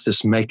honest,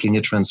 this making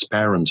it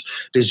transparent,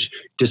 this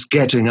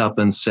getting up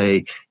and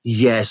say,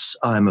 yes,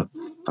 I'm a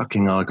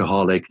fucking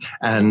alcoholic,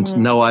 and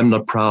no, I'm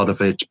not proud of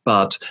it,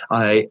 but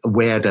I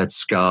wear that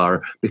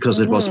scar because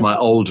it was my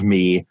old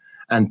me,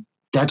 and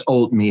that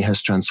old me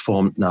has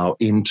transformed now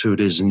into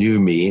this new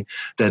me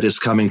that is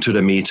coming to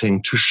the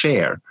meeting to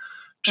share,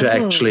 to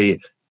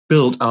actually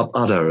build up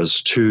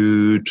others,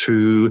 to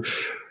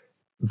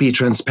be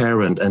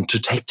transparent, and to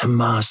take the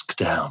mask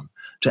down,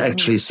 to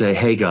actually say,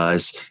 hey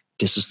guys,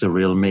 this is the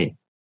real me.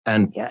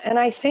 And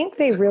I think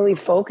they really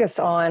focus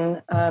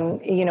on,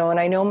 and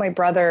I know my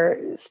brother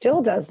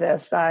still does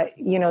this, that,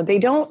 they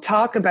don't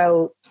talk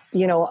about,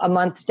 a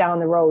month down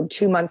the road,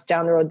 2 months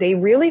down the road. They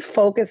really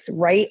focus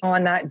right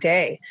on that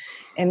day.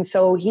 And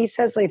so he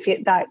says, if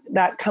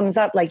that comes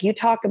up, like you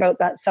talk about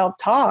that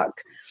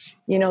self-talk,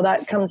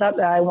 that comes up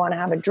that I want to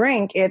have a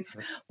drink. It's,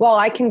 well,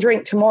 I can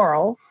drink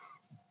tomorrow.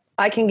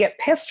 I can get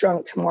pissed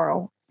drunk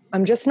tomorrow.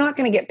 I'm just not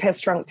going to get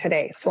pissed drunk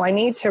today. So I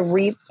need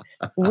to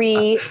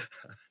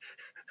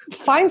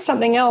find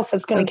something else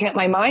that's going to get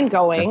my mind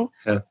going.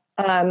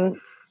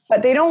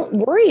 But they don't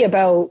worry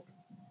about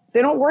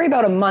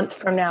a month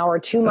from now or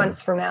 2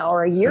 months from now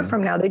or a year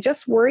from now. They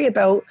just worry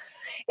about,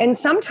 and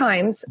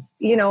sometimes,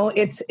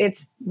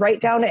 it's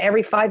right down to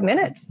every 5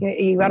 minutes.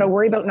 You got to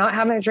worry about not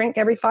having a drink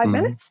every 5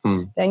 minutes.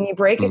 Then you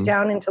break it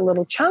down into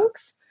little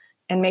chunks,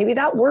 and maybe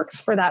that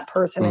works for that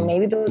person. And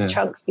maybe those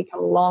chunks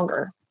become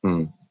longer.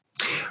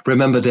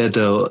 Remember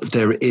that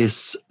there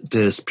is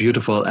this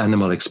beautiful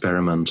animal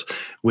experiment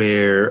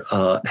where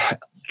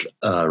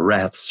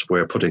rats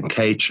were put in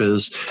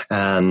cages,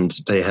 and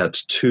they had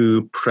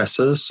two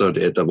presses. So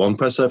the one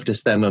presser, if they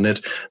stand on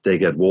it, they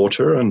get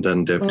water, and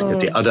then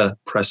the other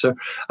presser,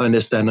 and they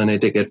stand on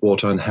it, they get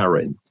water and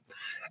heroin.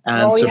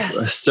 And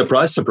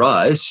surprise,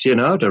 surprise,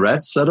 the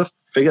rats sort of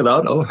figured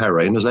out,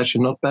 heroin is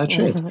actually not bad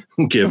shit.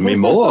 Give me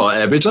more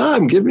every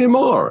time, give me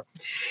more.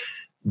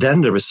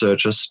 Then the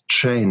researchers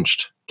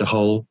changed the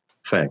whole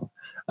thing.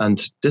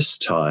 And this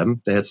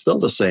time they had still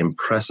the same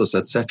presses,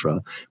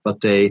 etc., but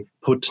they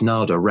put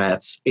now the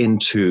rats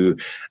into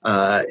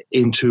a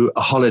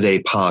holiday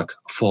park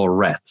for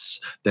rats.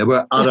 There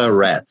were other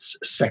rats,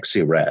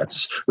 sexy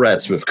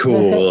rats with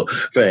cool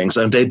things,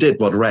 and they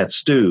did what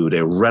rats do.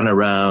 They ran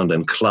around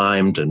and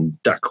climbed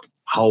and duck,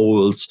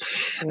 howls.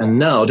 Yeah. And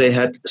now they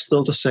had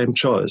still the same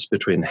choice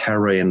between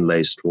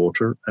heroin-laced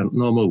water and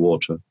normal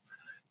water.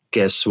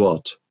 Guess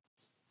what?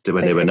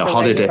 When they were on a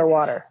holiday, regular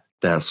water.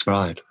 that's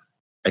right,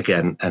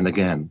 again and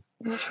again.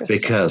 Interesting.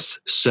 Because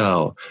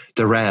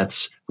the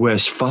rats were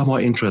far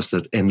more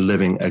interested in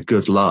living a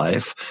good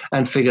life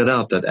and figured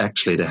out that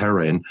actually the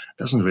heroin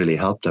doesn't really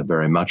help them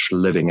very much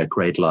living a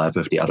great life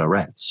with the other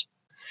rats.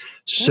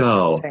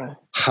 So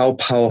how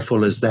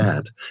powerful is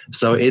that?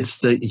 So it's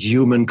the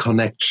human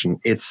connection.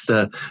 It's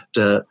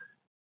the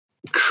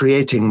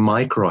creating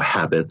micro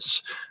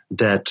habits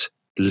that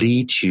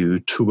lead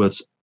you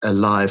towards a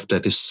life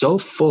that is so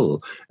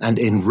full and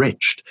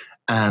enriched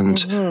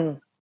and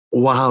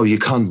wow, you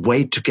can't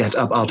wait to get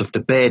up out of the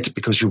bed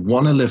because you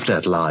want to live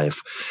that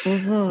life.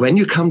 When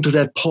you come to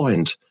that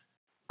point,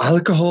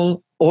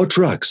 alcohol or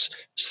drugs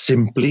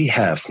simply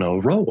have no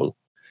role.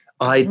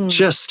 I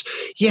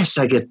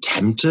get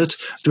tempted.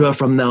 Do I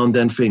from now and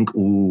then think,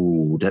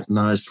 ooh, that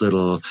nice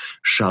little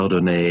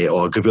Chardonnay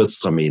or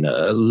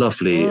Gewürztraminer, a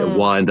lovely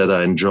wine that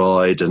I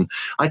enjoyed. And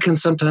I can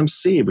sometimes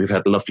see, we've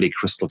had lovely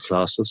crystal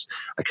glasses.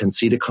 I can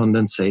see the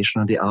condensation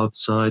on the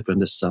outside when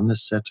the sun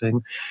is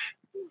setting.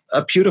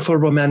 A beautiful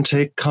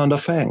romantic kind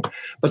of thing.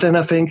 But then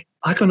I think,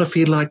 I'm going to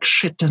feel like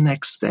shit the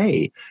next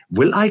day.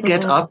 Will I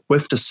get up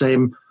with the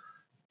same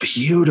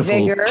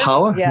beautiful vigor,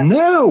 power? Yeah.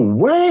 No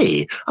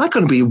way. I'm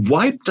going to be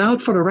wiped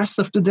out for the rest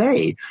of the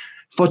day.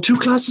 For 2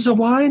 glasses of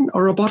wine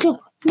or a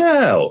bottle?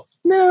 No.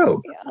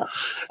 Yeah,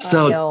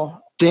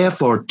 so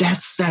therefore,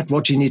 that's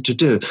what you need to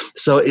do.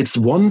 So it's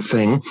one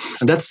thing,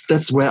 and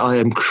that's where I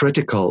am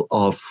critical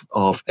of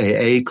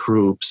AA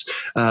groups,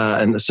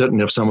 and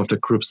certainly of some of the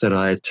groups that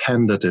I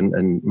attended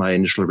in my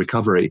initial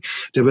recovery.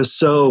 They were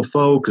so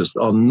focused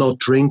on not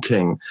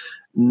drinking.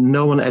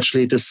 No one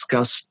actually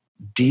discussed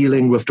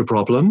dealing with the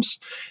problems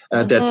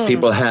that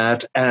people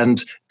had,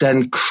 and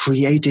then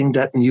creating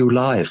that new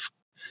life.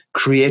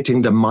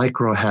 Creating the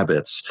micro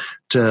habits,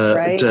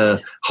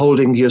 to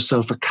holding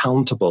yourself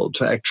accountable,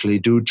 to actually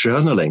do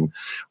journaling,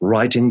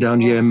 writing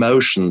down your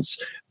emotions,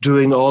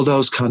 doing all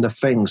those kind of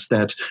things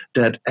that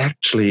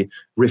actually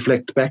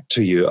reflect back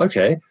to you.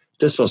 Okay,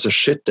 this was a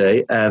shit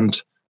day,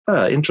 and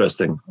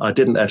interesting. I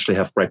didn't actually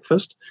have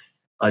breakfast.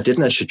 I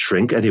didn't actually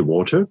drink any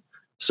water.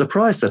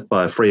 Surprised that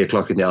by 3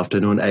 o'clock in the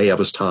afternoon, A, I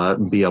was tired,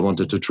 and B, I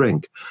wanted to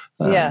drink.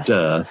 Yes.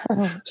 So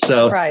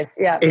surprise.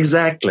 Yeah.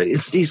 Exactly.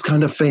 It's these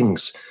kind of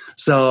things.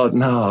 So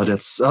no,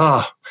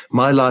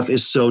 my life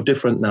is so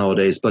different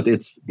nowadays, but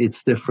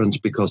it's different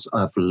because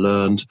I've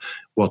learned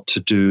what to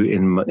do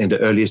in the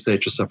early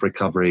stages of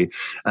recovery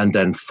and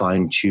then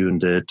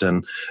fine-tuned it.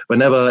 And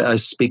whenever I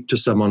speak to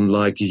someone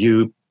like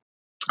you,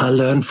 I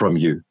learn from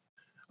you.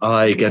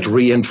 I get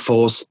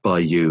reinforced by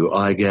you.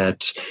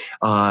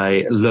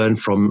 I learn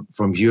from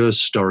your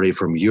story,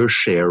 from your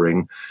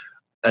sharing.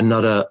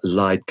 Another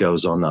light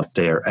goes on up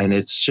there, and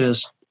it's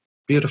just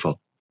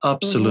beautiful.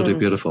 Absolutely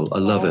beautiful. I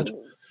love it.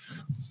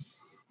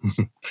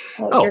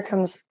 Here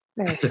comes.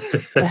 Nice.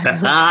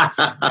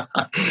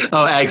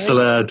 Oh,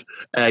 excellent.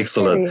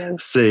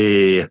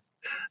 See,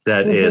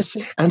 that is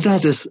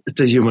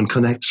the human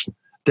connection.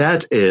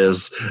 That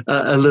is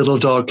a little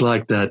dog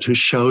like that who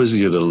shows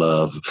you the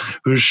love,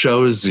 who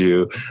shows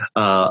you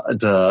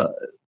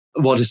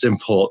what is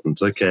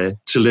important, okay,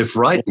 to live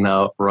right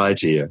now, right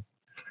here.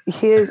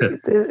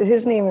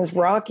 His name is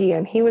Rocky,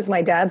 and he was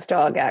my dad's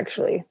dog,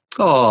 actually.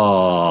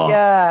 Oh,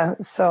 yeah.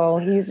 So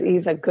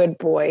he's a good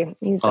boy.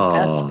 He's the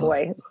best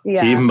boy.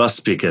 Yeah. He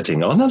must be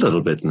getting on a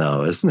little bit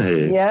now, isn't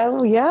he?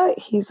 Yeah.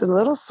 He's a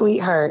little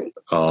sweetheart.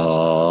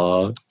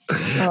 Oh.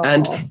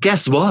 And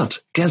guess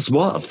what?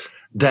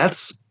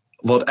 That's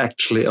what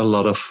actually a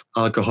lot of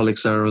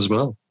alcoholics are as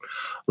well.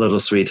 Little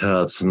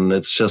sweethearts, and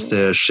it's just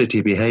their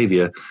shitty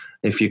behavior.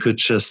 If you could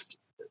just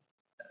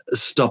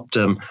stop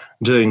them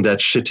doing that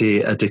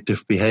shitty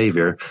addictive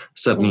behavior,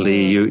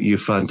 suddenly you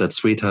find that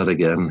sweetheart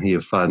again. You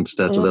find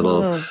that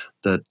little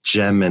that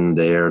gem in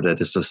there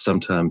that is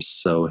sometimes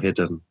so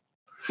hidden.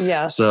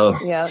 Yeah. So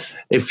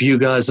if you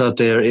guys out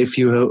there, if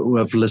you who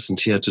have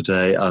listened here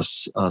today,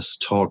 us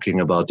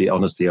talking about the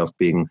honesty of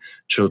being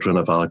children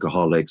of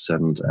alcoholics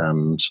and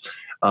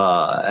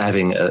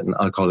having an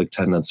alcoholic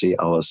tendency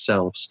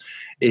ourselves,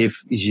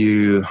 if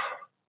you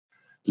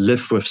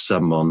live with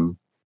someone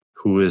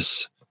who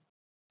is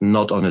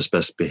not on his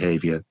best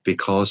behavior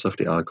because of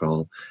the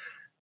alcohol,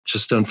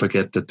 just don't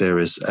forget that there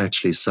is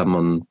actually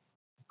someone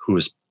who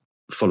is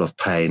full of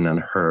pain and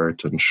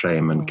hurt and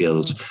shame and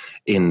guilt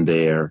in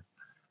there.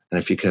 And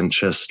if you can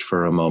just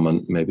for a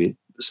moment maybe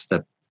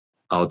step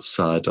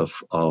outside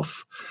of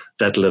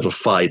that little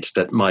fight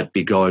that might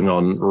be going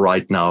on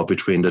right now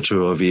between the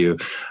two of you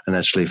and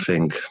actually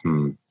think,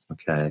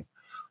 okay,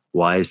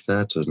 why is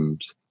that?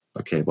 And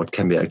okay, what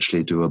can we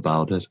actually do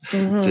about it?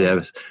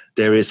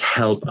 There is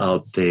help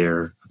out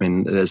there. I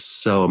mean, there's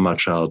so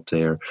much out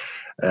there.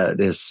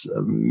 There's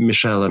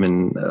Michelle. I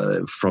mean,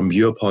 from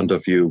your point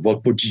of view,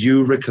 what would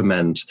you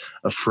recommend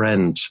a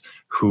friend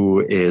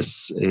who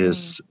is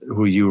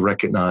who you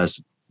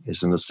recognize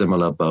is in a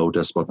similar boat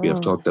as what we have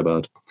talked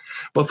about?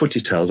 What would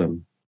you tell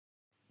them?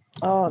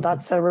 Oh,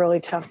 that's a really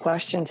tough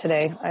question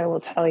today, I will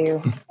tell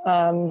you.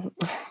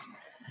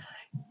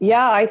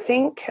 Yeah, I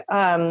think,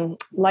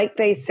 like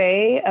they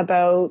say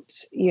about,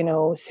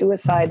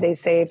 suicide, they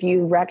say if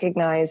you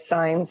recognize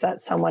signs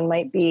that someone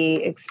might be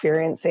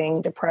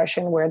experiencing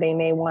depression where they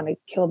may want to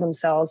kill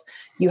themselves,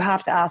 you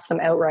have to ask them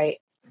outright.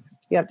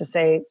 You have to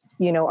say,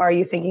 are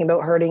you thinking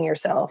about hurting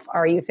yourself?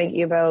 Are you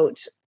thinking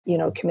about,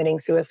 committing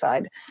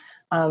suicide?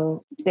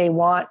 They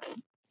want,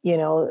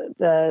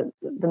 the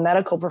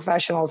medical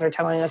professionals are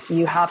telling us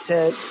you have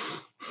to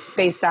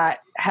face that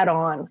head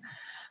on.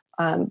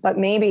 But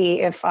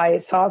maybe if I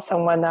saw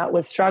someone that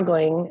was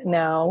struggling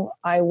now,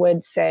 I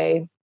would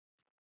say,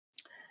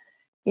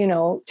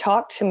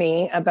 talk to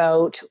me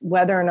about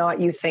whether or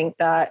not you think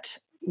that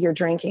your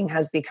drinking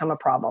has become a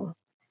problem.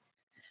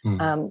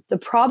 The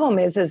problem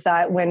is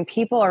that when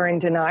people are in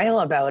denial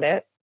about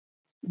it,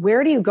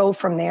 where do you go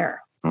from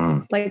there?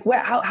 Like,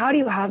 how do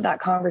you have that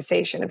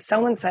conversation? If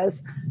someone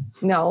says,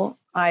 no,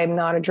 I'm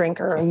not a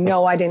drinker, or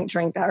no, I didn't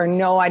drink that, or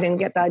no, I didn't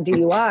get that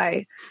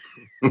DUI.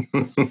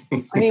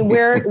 I mean,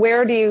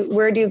 where do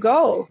you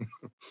go?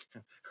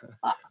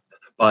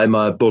 Buy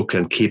my book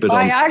and keep it on.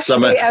 I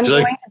actually am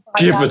going to buy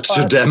give that it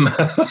to book.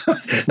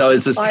 them. No,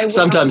 it's just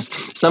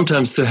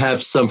sometimes to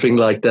have something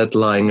like that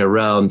lying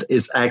around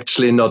is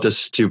actually not a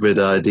stupid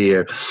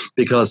idea,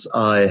 because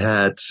I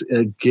had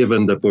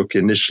given the book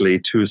initially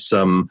to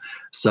some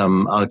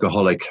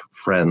alcoholic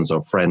friends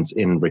or friends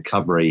in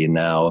recovery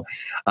now,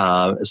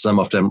 some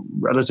of them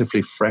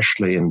relatively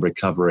freshly in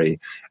recovery,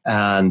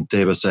 and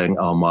they were saying,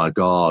 "Oh my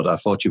God, I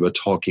thought you were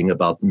talking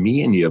about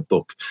me in your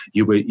book.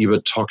 You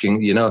were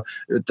talking,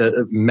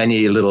 the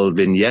many little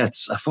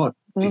vignettes. I thought,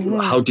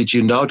 how did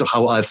you know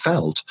how I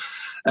felt?"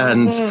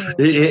 And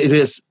it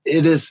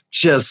is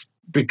just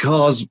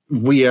because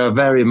we are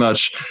very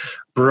much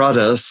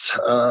brothers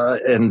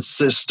and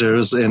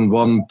sisters in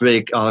one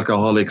big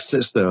alcoholic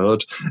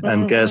sisterhood.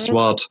 And guess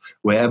what?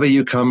 Wherever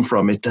you come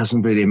from, it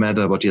doesn't really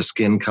matter what your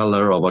skin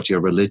color or what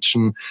your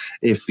religion.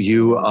 If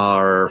you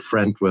are a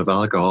friend with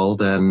alcohol,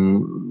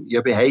 then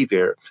your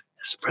behavior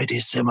is pretty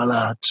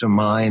similar to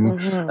mine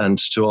and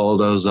to all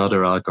those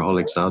other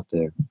alcoholics out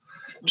there.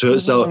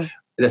 So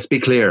let's be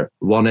clear,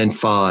 1 in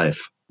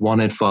 5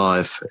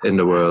 in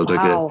the world.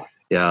 Wow. Okay.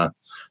 Yeah.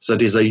 So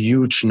these are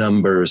huge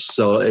numbers.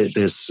 So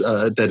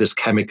that is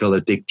chemical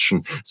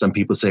addiction. Some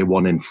people say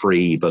 1 in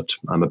 3, but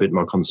I'm a bit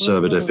more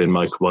conservative in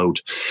my quote.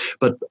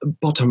 But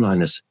bottom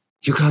line is,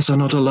 you guys are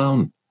not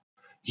alone.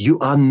 You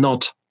are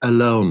not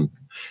alone.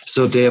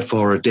 So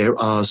therefore, there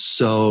are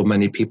so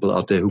many people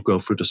out there who go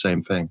through the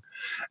same thing,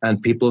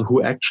 and people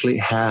who actually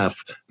have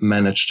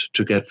managed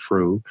to get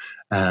through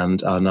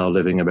and are now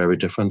living a very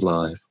different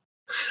life.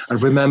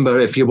 And remember,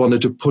 if you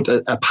wanted to put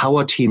a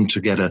power team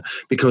together,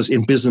 because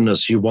in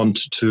business you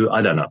want to,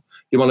 I don't know,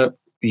 you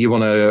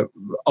want to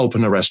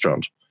open a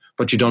restaurant,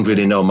 but you don't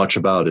really know much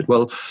about it.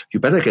 Well, you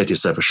better get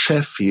yourself a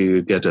chef,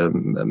 you get a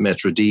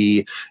maitre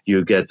d',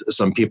 you get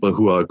some people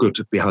who are good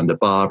behind the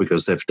bar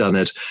because they've done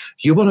it.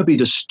 You want to be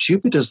the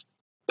stupidest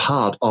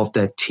part of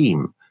that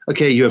team.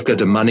 Okay, you have got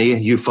the money,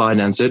 you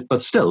finance it,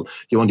 but still,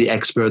 you want the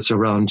experts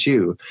around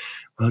you.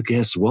 Well,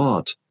 guess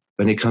what?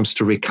 When it comes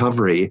to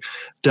recovery,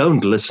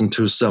 don't listen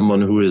to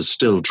someone who is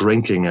still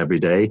drinking every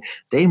day.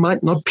 They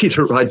might not be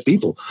the right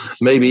people.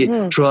 Maybe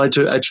try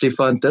to actually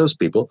find those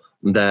people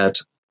that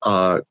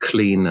are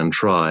clean and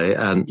dry,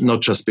 and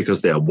not just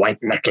because they are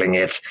white-knuckling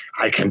it.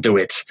 I can do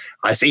it.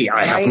 I see,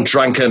 I haven't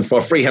drunken for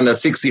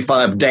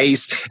 365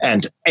 days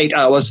and 8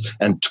 hours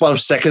and 12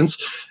 seconds.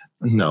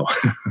 No,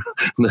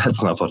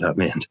 that's not what I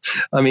meant.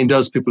 I mean,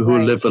 those people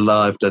who live a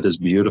life that is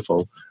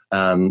beautiful.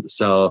 And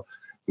so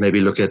maybe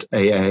look at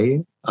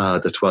AA,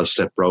 the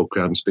 12-step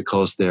programs,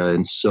 because they're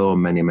in so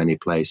many, many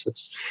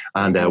places.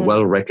 And they're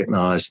well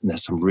recognized. And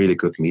there's some really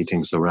good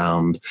meetings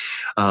around.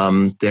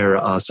 There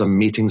are some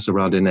meetings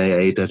around in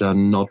AA that are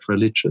not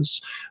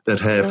religious, that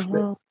have,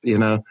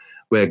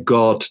 where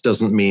God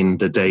doesn't mean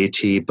the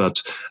deity,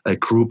 but a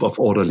group of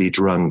orderly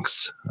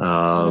drunks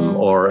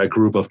or a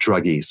group of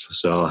druggies.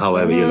 So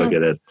however you look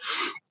at it.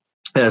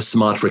 There's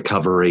smart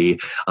recovery,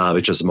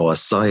 which is a more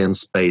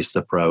science-based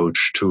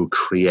approach to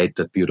create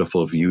that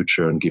beautiful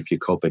future and give you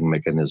coping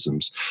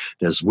mechanisms.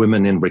 There's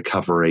women in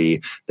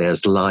recovery.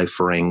 There's Life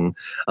Ring.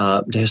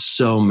 There's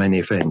so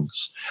many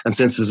things. And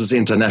since this is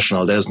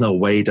international, there's no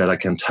way that I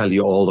can tell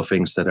you all the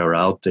things that are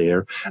out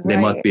there. They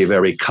might be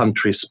very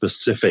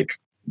country-specific,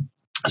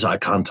 so I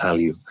can't tell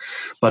you.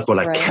 But what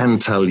I can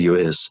tell you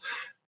is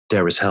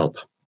there is help.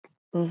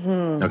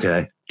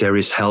 Okay. There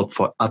is help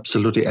for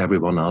absolutely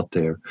everyone out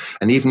there.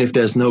 And even if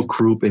there's no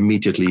group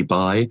immediately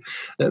by,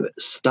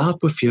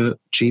 start with your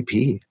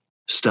GP,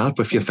 start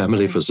with your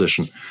family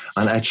physician,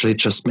 and actually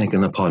just make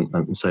an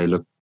appointment and say,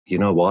 look, you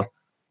know what?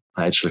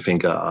 I actually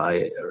think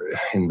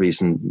in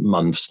recent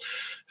months,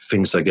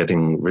 things are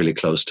getting really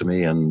close to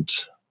me and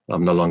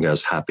I'm no longer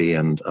as happy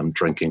and I'm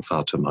drinking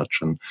far too much.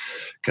 And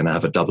can I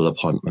have a double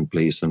appointment,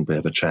 please? And we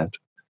have a chat.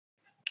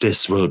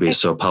 This will be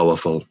so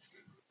powerful.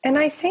 And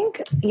I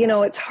think,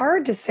 it's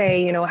hard to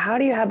say, how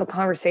do you have a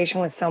conversation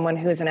with someone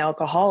who's an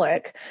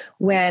alcoholic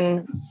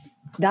when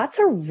That's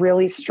a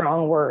really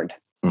strong word.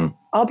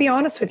 I'll be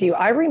honest with you.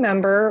 I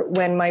remember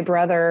when my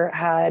brother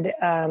had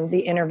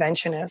the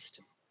interventionist.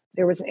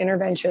 There was an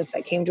interventionist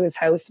that came to his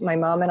house. My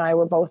mom and I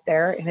were both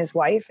there, and his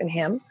wife and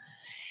him.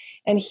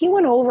 And he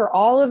went over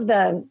all of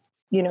the,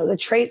 the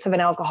traits of an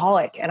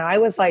alcoholic. And I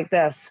was like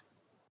this.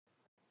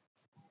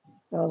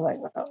 I was like,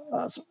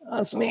 oh,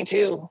 that's me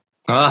too.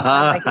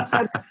 Like,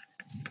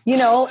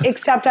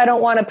 except I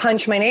don't want to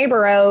punch my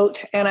neighbor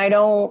out, and I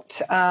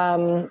don't,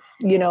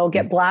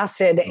 get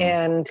blasted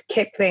and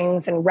kick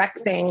things and wreck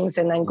things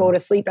and then go to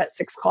sleep at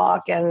 6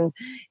 o'clock and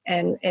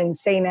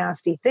say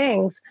nasty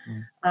things.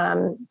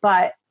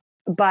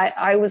 But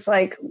I was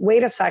like,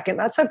 wait a second,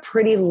 that's a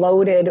pretty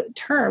loaded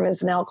term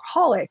as an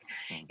alcoholic.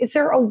 Is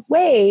there a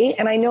way,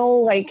 and I know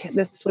like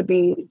this would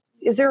be,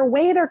 is there a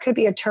way there could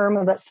be a term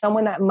of that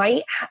someone that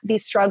might be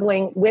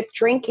struggling with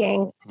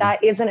drinking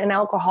that isn't an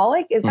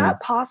alcoholic? Is that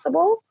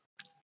possible?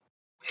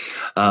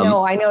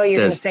 No, I know you're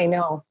going to say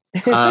no.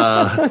 There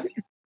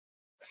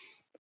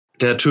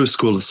are two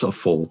schools of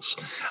thoughts.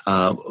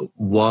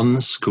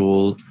 One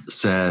school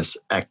says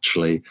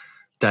actually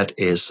that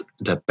is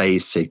the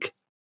basic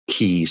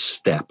key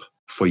step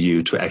for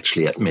you to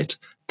actually admit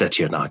that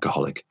you're an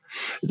alcoholic.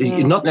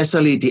 Not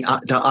necessarily the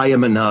I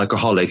am an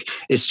alcoholic,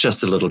 it's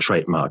just a little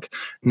trademark.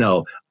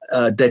 No,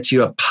 that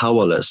you are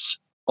powerless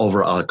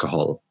over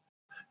alcohol,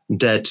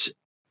 that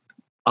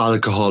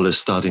alcohol is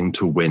starting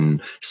to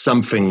win,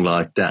 something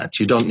like that.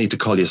 You don't need to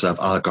call yourself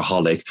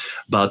alcoholic,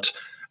 but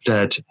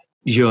that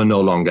you're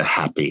no longer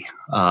happy.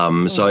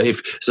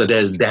 So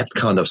there's that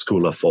kind of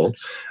school of thought.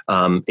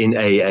 In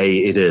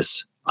AA, it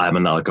is, I'm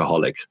an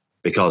alcoholic,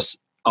 because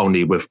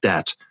only with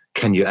that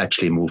can you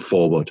actually move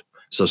forward.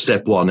 So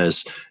step 1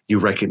 is you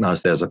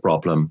recognize there's a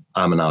problem.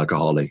 I'm an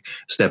alcoholic.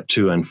 Step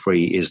 2 and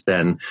 3 is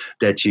then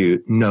that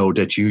you know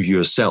that you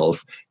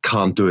yourself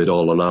can't do it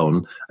all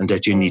alone and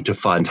that you need to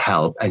find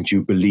help, and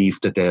you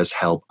believe that there's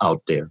help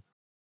out there.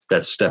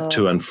 That's step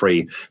 2 and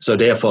 3. So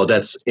therefore,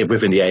 that's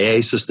within the AA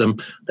system.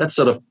 That's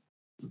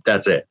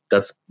it.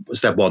 That's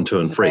step 1, 2,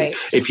 and 3. Right.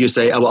 If you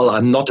say, oh, well,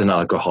 I'm not an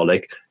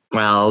alcoholic,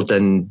 well,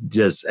 then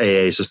this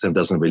AA system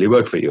doesn't really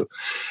work for you.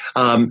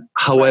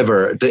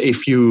 However,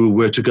 if you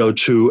were to go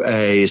to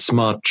a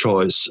smart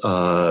choice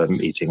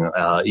meeting,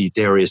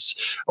 there is,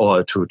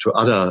 or to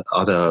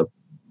other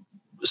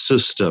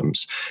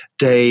systems,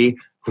 they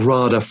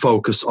rather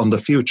focus on the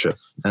future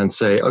and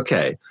say,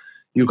 okay,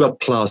 you got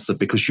plastered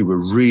because you were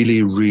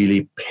really,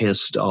 really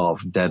pissed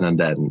off then and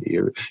then.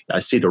 I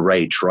see the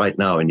rage right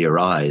now in your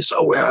eyes.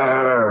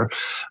 Oh,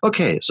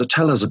 okay, so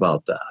tell us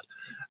about that.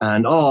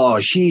 And,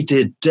 he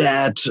did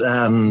that.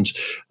 And,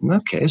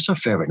 okay, so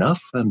fair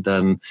enough. And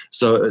then,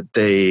 so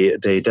they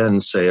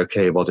then say,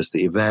 okay, what is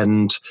the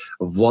event?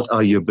 What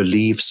are your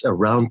beliefs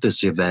around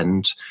this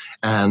event?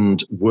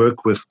 And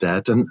work with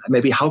that. And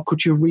maybe how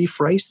could you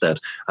rephrase that?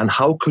 And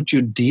how could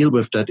you deal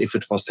with that if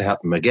it was to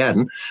happen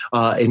again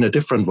in a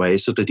different way,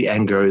 so that the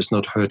anger is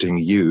not hurting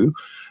you?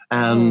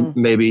 And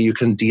maybe you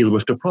can deal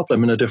with the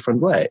problem in a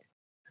different way.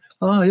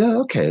 Oh, yeah,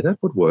 okay, that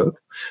would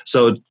work.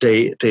 So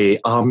they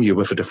arm you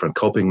with a different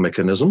coping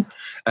mechanism.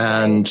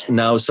 And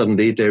now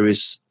suddenly there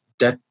is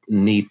that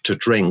need to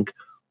drink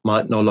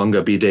might no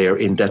longer be there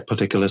in that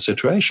particular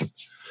situation.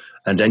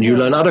 And then you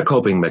learn other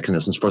coping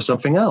mechanisms for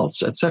something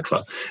else,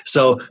 etc.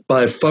 So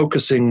by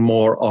focusing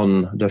more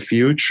on the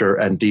future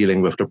and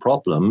dealing with the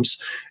problems,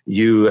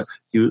 you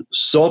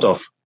sort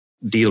of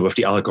deal with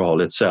the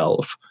alcohol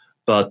itself.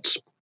 But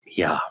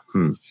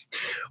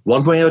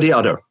one way or the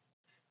other,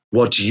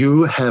 what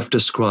you have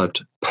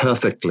described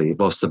perfectly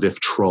was the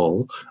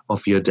withdrawal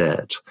of your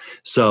dad.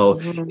 So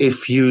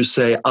if you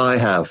say, I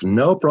have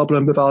no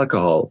problem with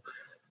alcohol,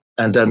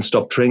 and then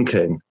stop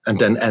drinking, and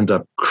then end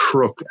up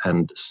crook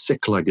and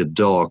sick like a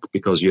dog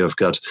because you have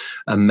got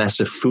a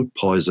massive food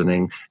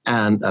poisoning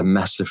and a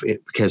massive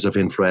case of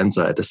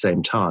influenza at the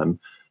same time,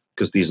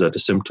 because these are the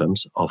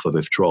symptoms of a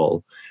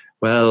withdrawal,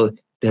 well,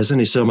 there's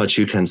only so much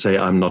you can say,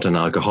 I'm not an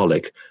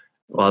alcoholic.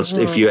 Whilst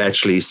if you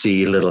actually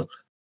see little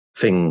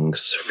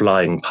things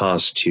flying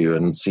past you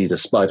and see the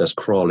spiders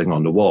crawling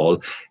on the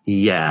wall,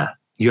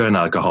 you're an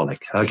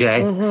alcoholic,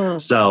 okay?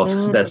 So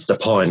that's the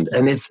point.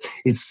 And it's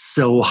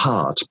so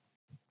hard.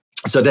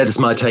 So that is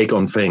my take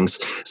on things.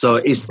 So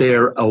is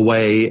there a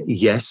way?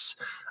 Yes,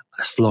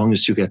 as long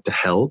as you get the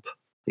help.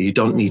 You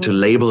don't need to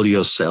label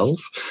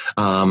yourself.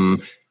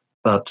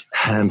 But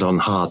hand on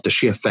heart, the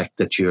sheer fact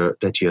that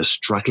you're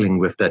struggling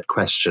with that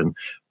question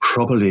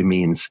probably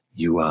means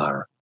you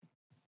are.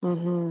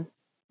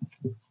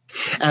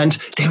 And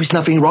there is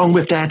nothing wrong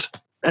with that.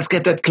 Let's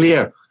get that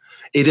clear.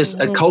 It is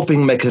a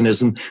coping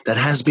mechanism that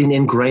has been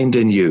ingrained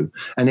in you.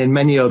 And in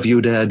many of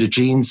you, there are the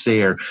genes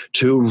there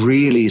to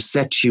really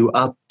set you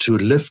up to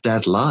live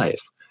that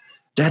life.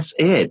 That's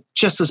it.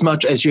 Just as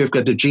much as you've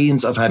got the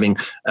genes of having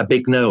a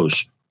big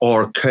nose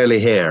or curly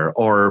hair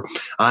or,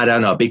 I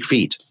don't know, big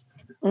feet.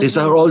 These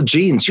are all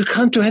genes. You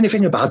can't do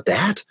anything about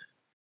that.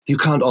 You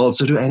can't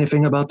also do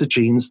anything about the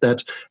genes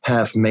that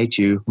have made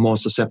you more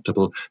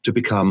susceptible to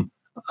become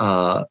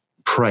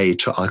prey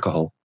to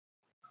alcohol.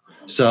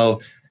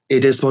 So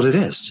it is what it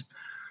is.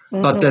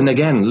 But then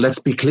again, let's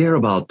be clear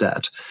about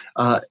that.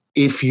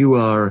 If you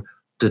are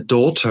the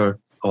daughter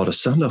or the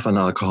son of an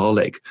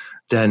alcoholic,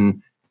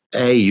 then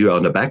A, you're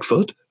on the back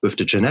foot with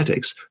the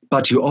genetics,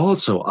 but you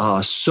also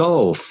are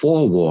so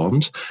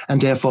forewarned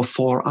and therefore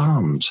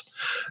forearmed.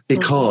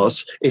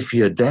 Because if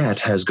your dad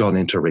has gone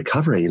into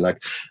recovery,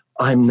 like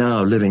I'm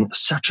now living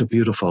such a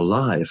beautiful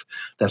life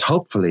that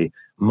hopefully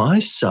my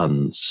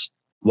sons,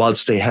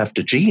 whilst they have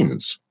the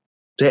genes,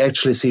 they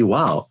actually see,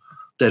 wow,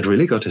 dad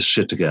really got his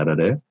shit together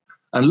there.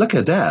 And look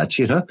at that,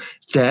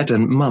 dad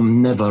and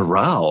mum never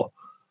row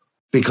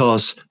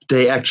because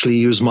they actually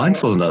use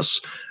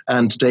mindfulness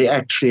and they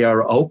actually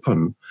are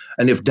open.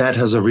 And if dad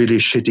has a really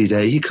shitty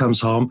day, he comes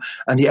home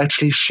and he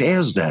actually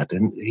shares that.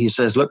 And he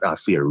says, look, I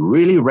feel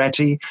really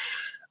ratty.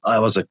 I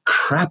was a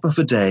crap of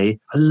a day.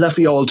 I love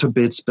you all to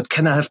bits, but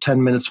can I have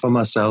 10 minutes for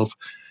myself?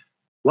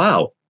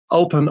 Wow.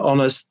 Open,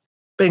 honest,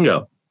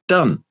 bingo,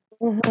 done.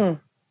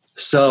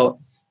 So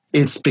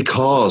it's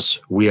because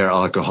we are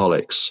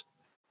alcoholics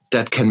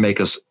that can make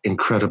us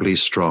incredibly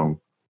strong.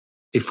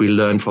 If we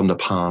learn from the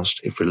past,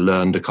 if we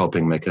learn the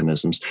coping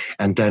mechanisms,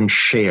 and then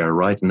share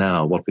right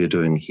now what we're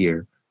doing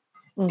here,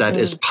 that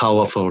is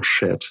powerful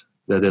shit.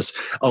 That is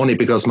only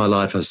because my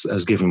life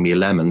has given me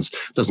lemons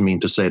doesn't mean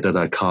to say that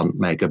I can't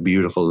make a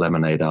beautiful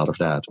lemonade out of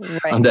that.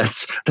 Right. And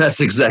that's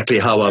exactly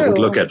how I would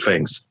look at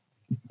things.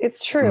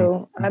 It's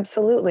true.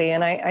 Absolutely.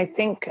 And I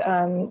think,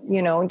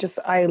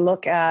 I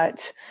look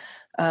at,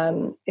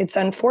 it's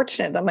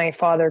unfortunate that my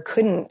father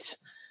couldn't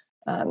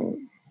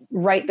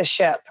right the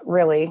ship,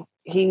 really.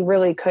 He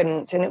really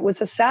couldn't. And it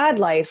was a sad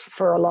life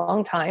for a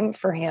long time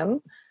for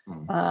him.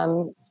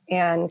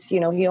 And,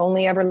 he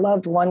only ever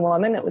loved one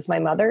woman. It was my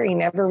mother. He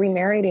never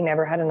remarried. He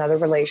never had another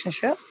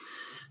relationship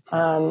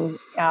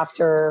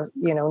after,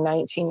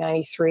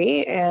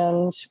 1993.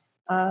 And,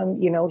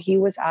 he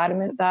was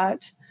adamant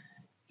that,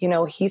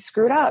 he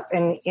screwed up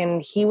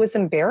and he was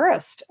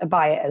embarrassed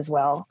by it as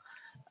well.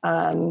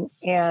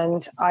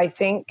 And I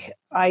think,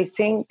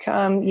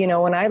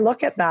 when I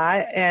look at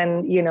that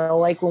and,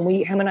 like when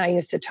him and I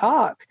used to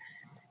talk,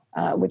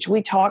 which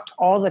we talked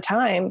all the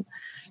time,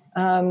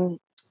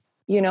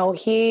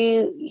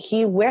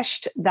 he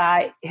wished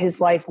that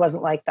his life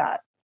wasn't like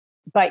that,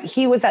 but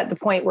he was at the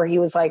point where he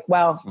was like,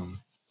 well,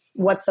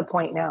 what's the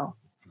point now?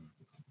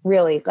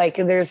 Really? Like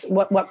there's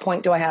what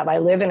point do I have? I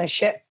live in a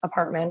shit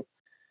apartment.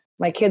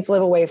 My kids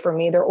live away from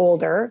me. They're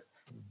older.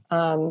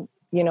 I'm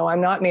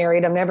not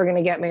married. I'm never going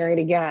to get married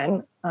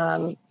again.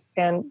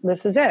 And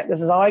this is it.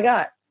 This is all I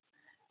got.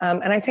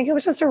 And I think it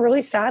was just a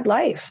really sad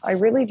life. I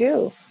really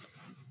do.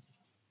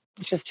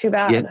 It's just too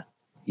bad.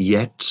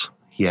 Yet.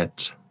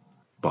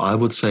 But I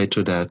would say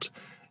to that,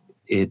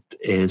 it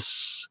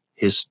is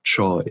his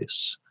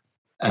choice.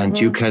 And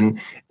you can't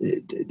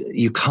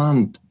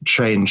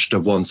change the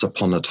once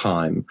upon a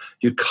time.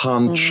 You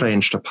can't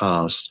change the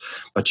past,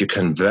 but you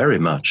can very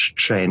much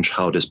change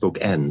how this book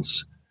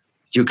ends.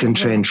 You can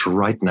change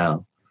right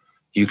now.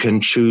 You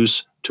can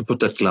choose to put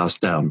that glass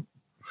down.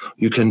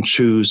 You can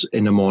choose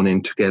in the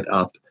morning to get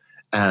up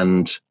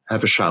and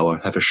have a shower,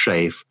 have a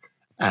shave,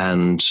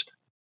 and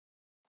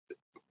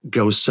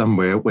go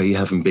somewhere where you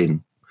haven't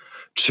been.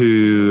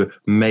 To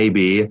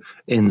maybe,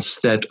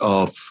 instead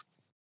of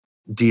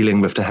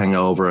dealing with the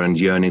hangover and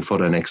yearning for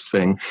the next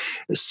thing,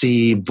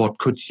 see what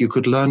you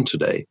could learn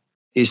today.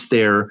 Is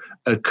there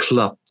a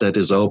club that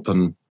is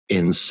open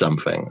in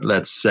something?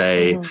 Let's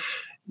say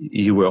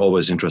you were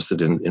always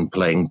interested in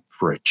playing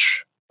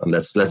bridge. And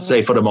let's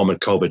say for the moment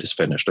COVID is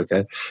finished,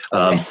 okay?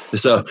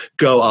 So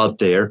go out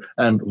there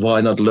and why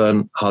not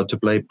learn how to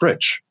play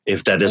bridge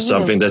if that is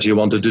something that you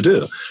wanted to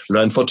do?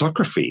 Learn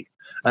photography.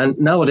 And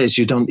nowadays,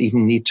 you don't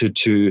even need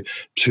to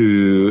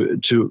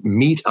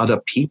meet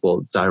other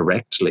people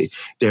directly.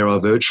 There are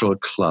virtual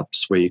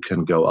clubs where you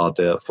can go out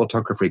there,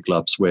 photography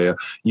clubs where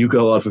you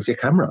go out with your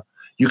camera.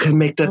 You can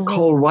make that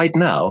call right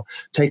now.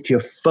 Take your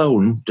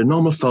phone, the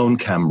normal phone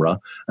camera,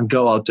 and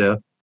go out there.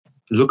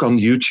 Look on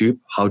YouTube.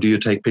 How do you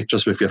take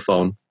pictures with your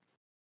phone?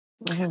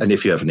 And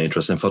if you have an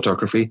interest in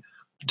photography,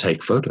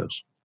 take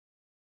photos.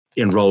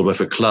 Enroll with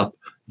a club.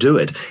 Do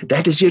it.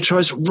 That is your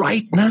choice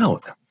right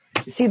now.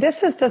 See,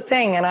 this is the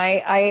thing. And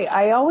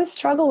I always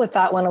struggle with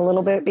that one a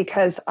little bit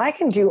because I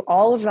can do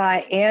all of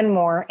that and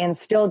more and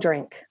still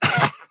drink.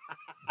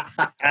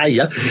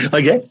 Yeah.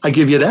 Okay. I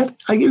give you that.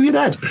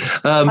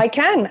 I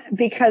can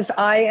because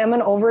I am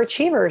an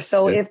overachiever.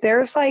 So if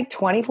there's like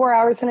 24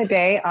 hours in a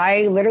day,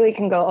 I literally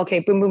can go, okay,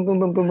 boom, boom, boom,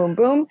 boom, boom, boom,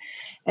 boom.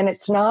 And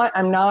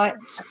I'm not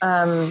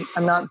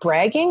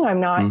bragging.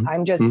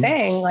 I'm just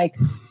saying like,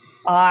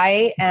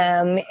 I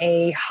am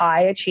a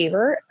high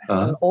achiever,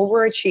 an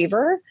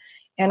overachiever,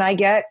 and I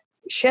get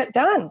shit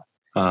done.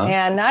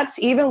 And that's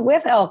even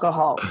with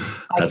alcohol.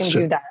 I can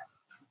do that.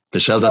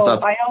 Michelle, so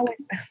I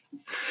always...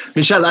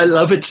 Michelle, I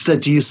love it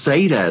that you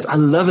say that. I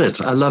love it.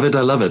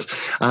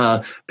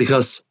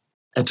 Because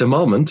at the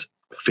moment,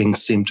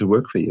 things seem to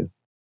work for you.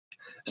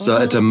 So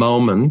at the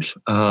moment,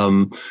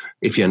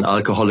 if you're an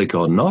alcoholic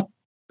or not,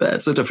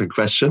 that's a different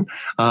question.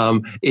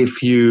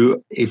 If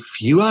you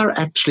are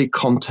actually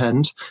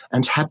content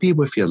and happy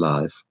with your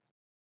life,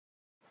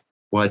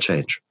 Why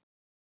change?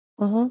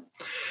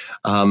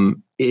 Mm-hmm.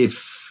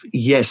 If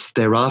yes,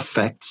 there are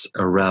facts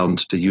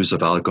around the use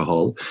of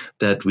alcohol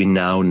that we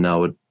now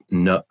know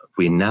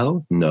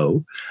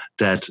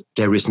that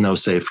there is no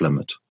safe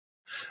limit.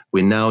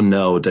 We now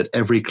know that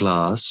every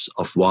glass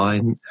of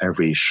wine,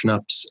 every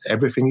schnapps,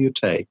 everything you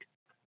take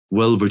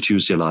will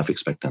reduce your life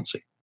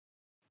expectancy.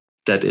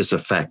 That is a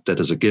fact. That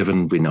is a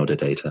given. We know the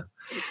data.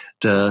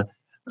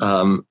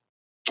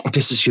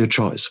 This is your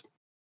choice.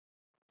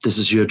 This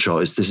is your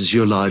choice. This is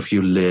your life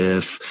you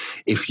live.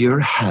 If you're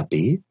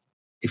happy,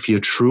 if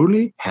you're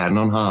truly, hand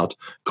on heart,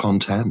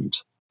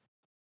 content,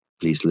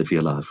 please live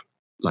your life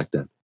like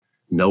that.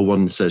 No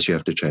one says you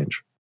have to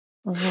change.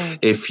 Mm-hmm.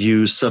 If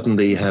you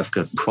suddenly have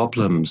got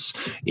problems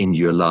in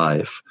your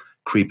life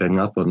creeping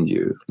up on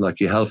you, like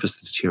your health is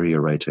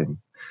deteriorating,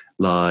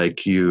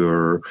 like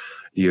you're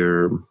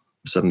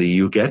suddenly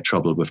you get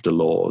trouble with the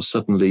law,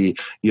 suddenly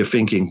you're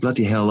thinking,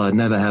 bloody hell, I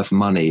never have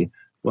money.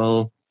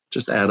 Well,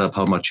 just add up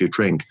how much you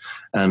drink,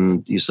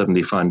 and you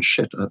suddenly find,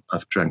 shit,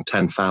 I've drank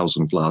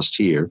 10,000 last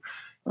year.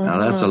 Mm-hmm. Now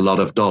that's a lot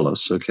of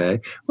dollars, okay?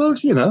 Well,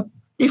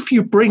 if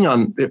you bring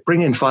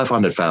in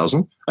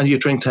 500,000 and you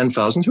drink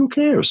 10,000, who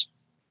cares?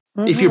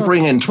 Mm-hmm. If you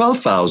bring in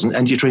 12,000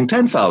 and you drink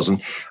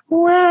 10,000,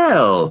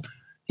 well,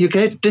 you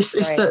get this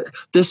is right.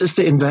 This is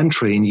the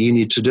inventory you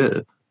need to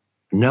do.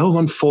 No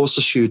one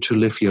forces you to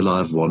live your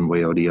life one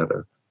way or the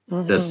other.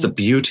 Mm-hmm. That's the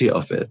beauty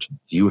of it.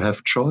 You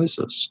have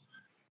choices.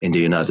 In the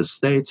United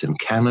States, in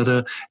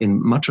Canada,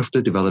 in much of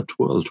the developed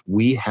world,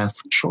 we have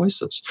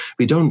choices.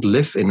 We don't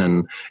live in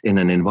an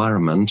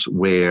environment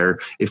where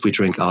if we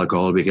drink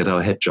alcohol, we get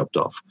our head chopped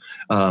off.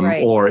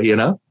 Right. Or,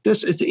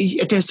 there's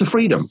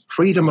the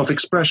freedom of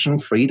expression,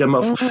 freedom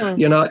of,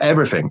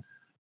 everything.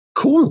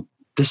 Cool.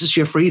 This is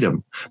your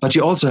freedom. But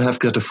you also have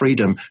got the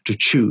freedom to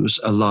choose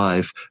a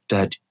life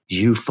that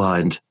you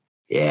find,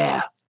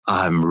 yeah,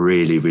 I'm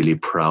really, really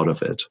proud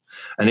of it.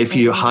 And if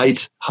you hide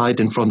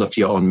in front of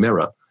your own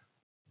mirror,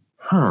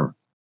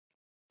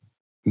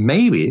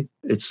 maybe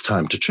it's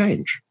time to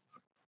change.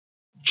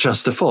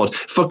 Just a thought.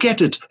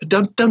 Forget it.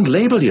 Don't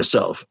label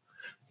yourself.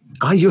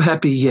 Are you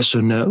happy, yes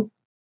or no?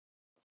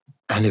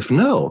 And if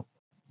no,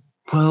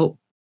 well,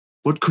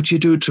 what could you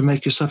do to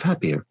make yourself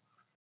happier?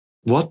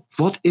 What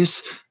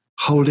is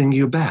holding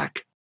you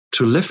back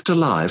to live the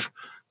life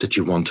that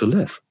you want to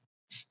live?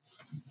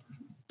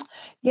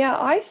 Yeah,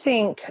 I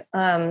think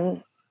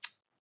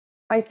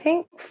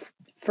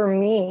for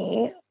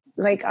me,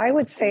 like I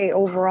would say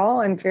overall,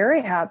 I'm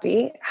very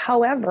happy.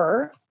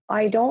 However,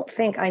 I don't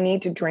think I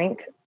need to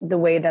drink the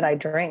way that I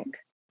drink,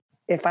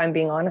 if I'm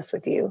being honest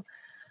with you,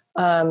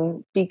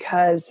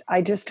 because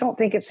I just don't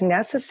think it's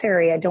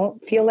necessary. I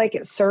don't feel like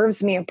it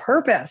serves me a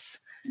purpose.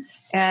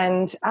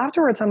 And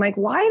afterwards, I'm like,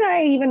 why did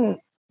I even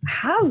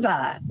have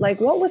that?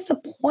 Like, what was the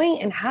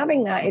point in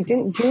having that? It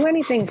didn't do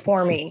anything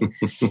for me.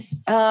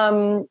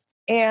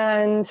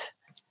 And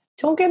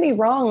don't get me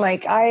wrong.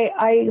 Like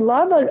I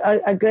love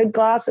a good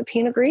glass of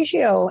Pinot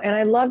Grigio, and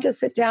I love to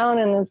sit down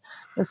in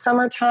the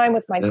summertime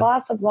with my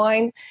glass of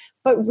wine,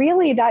 but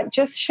really that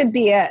just should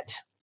be it.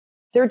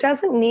 There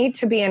doesn't need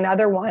to be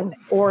another one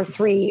or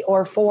 3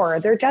 or 4.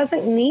 There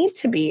doesn't need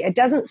to be. It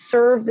doesn't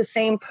serve the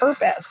same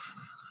purpose.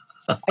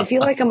 I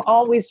feel like I'm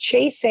always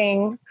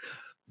chasing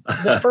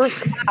the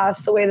first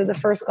glass, the way that the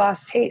first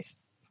glass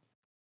tastes.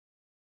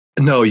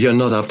 No, you're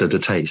not after the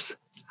taste.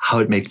 How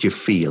it makes you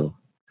feel.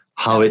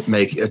 How it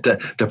make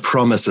the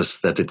promises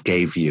that it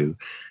gave you.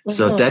 Mm-hmm.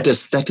 So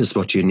that is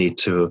what you need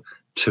to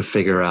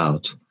figure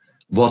out.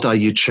 What are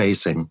you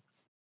chasing?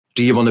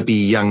 Do you want to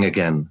be young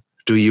again?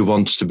 Do you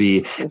want to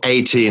be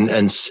 18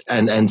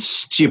 and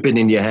stupid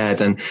in your head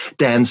and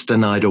dance the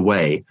night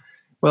away?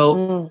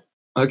 Well,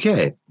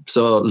 okay.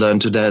 So learn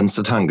to dance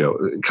the tango,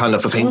 kind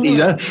of a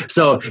thing.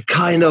 So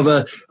kind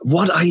of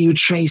what are you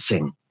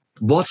chasing?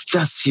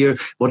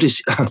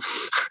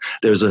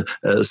 There's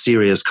a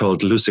series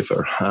called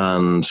Lucifer,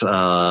 and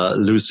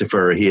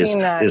Lucifer, he is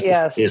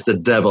the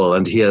devil,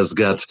 and he has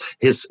got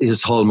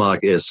his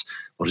hallmark is,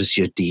 what is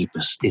your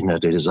deepest inner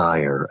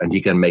desire? And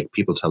he can make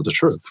people tell the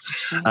truth.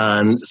 Mm-hmm.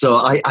 And so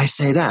I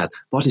say that,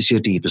 what is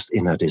your deepest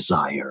inner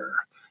desire?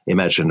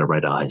 Imagine the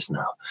red eyes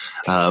now.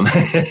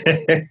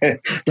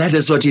 That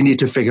is what you need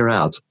to figure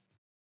out.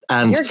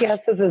 And your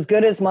guess is as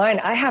good as mine.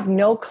 I have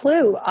no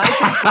clue. I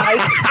just like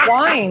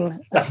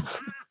wine.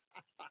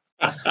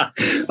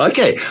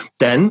 Okay,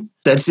 then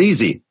that's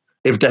easy.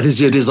 If that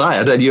is your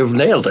desire, then you've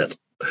nailed it.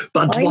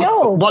 But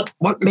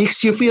what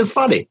makes you feel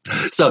funny?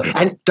 So,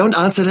 and don't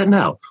answer that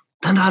now.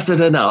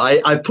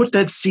 I put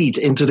that seed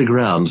into the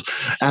ground,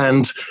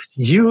 and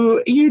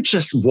you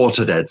just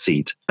water that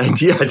seed, and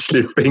you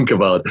actually think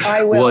about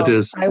what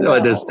is. And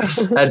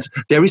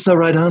there is no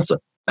right answer.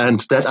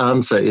 And that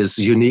answer is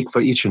unique for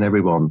each and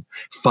every one.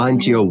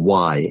 Find your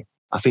why.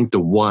 I think the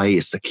why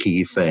is the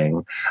key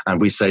thing.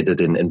 And we say that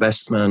in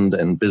investment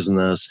and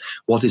business,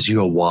 what is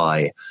your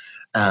why?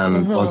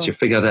 And once you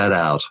figure that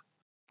out,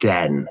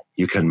 then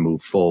you can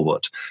move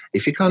forward.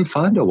 If you can't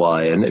find a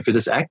why, and if it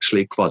is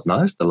actually quite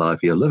nice, the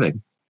life you're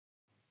living,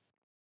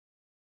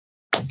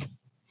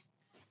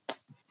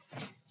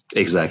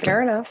 Exactly.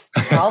 Fair enough.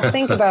 I'll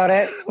think about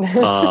it.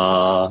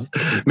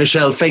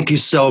 Michelle, thank you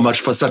so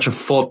much for such a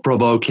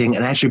thought-provoking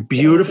and actually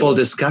beautiful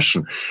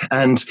discussion.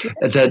 And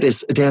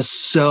there's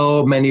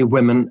so many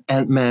women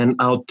and men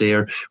out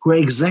there who are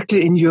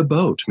exactly in your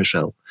boat,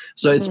 Michelle.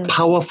 So it's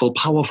powerful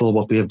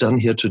what we have done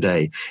here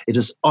today. It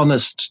is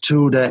honest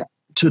to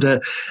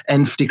the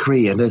nth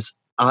degree, and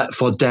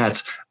for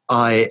that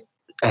I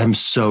am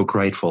so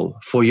grateful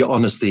for your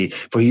honesty,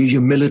 for your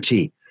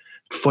humility,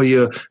 for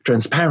your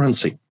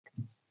transparency.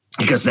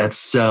 Because that's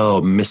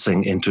so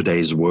missing in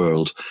today's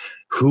world.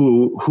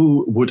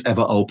 Who would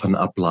ever open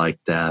up like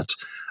that?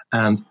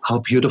 And how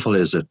beautiful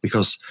is it?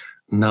 Because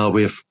now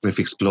we've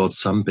explored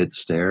some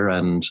bits there,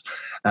 and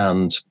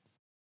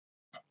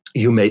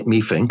you made me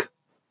think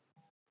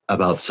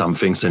about some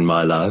things in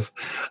my life,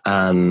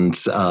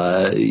 and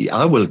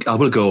I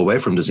will go away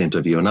from this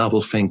interview and I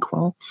will think,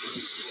 well,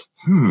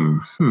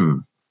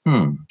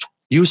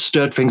 you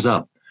stirred things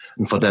up.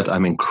 And for that,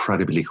 I'm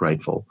incredibly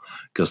grateful,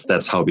 because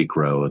that's how we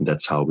grow, and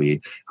that's how we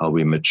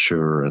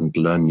mature and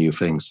learn new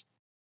things.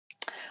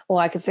 Well,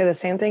 I could say the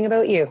same thing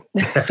about you.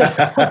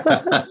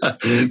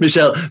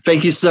 Michelle,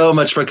 thank you so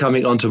much for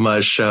coming onto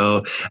my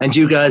show. And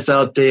you guys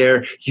out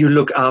there, you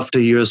look after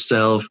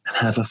yourself and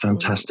have a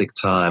fantastic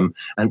time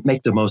and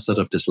make the most out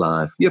of this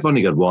life. You've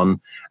only got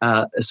one.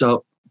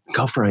 So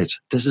go for it.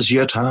 This is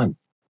your time.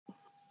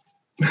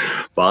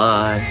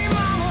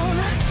 Bye.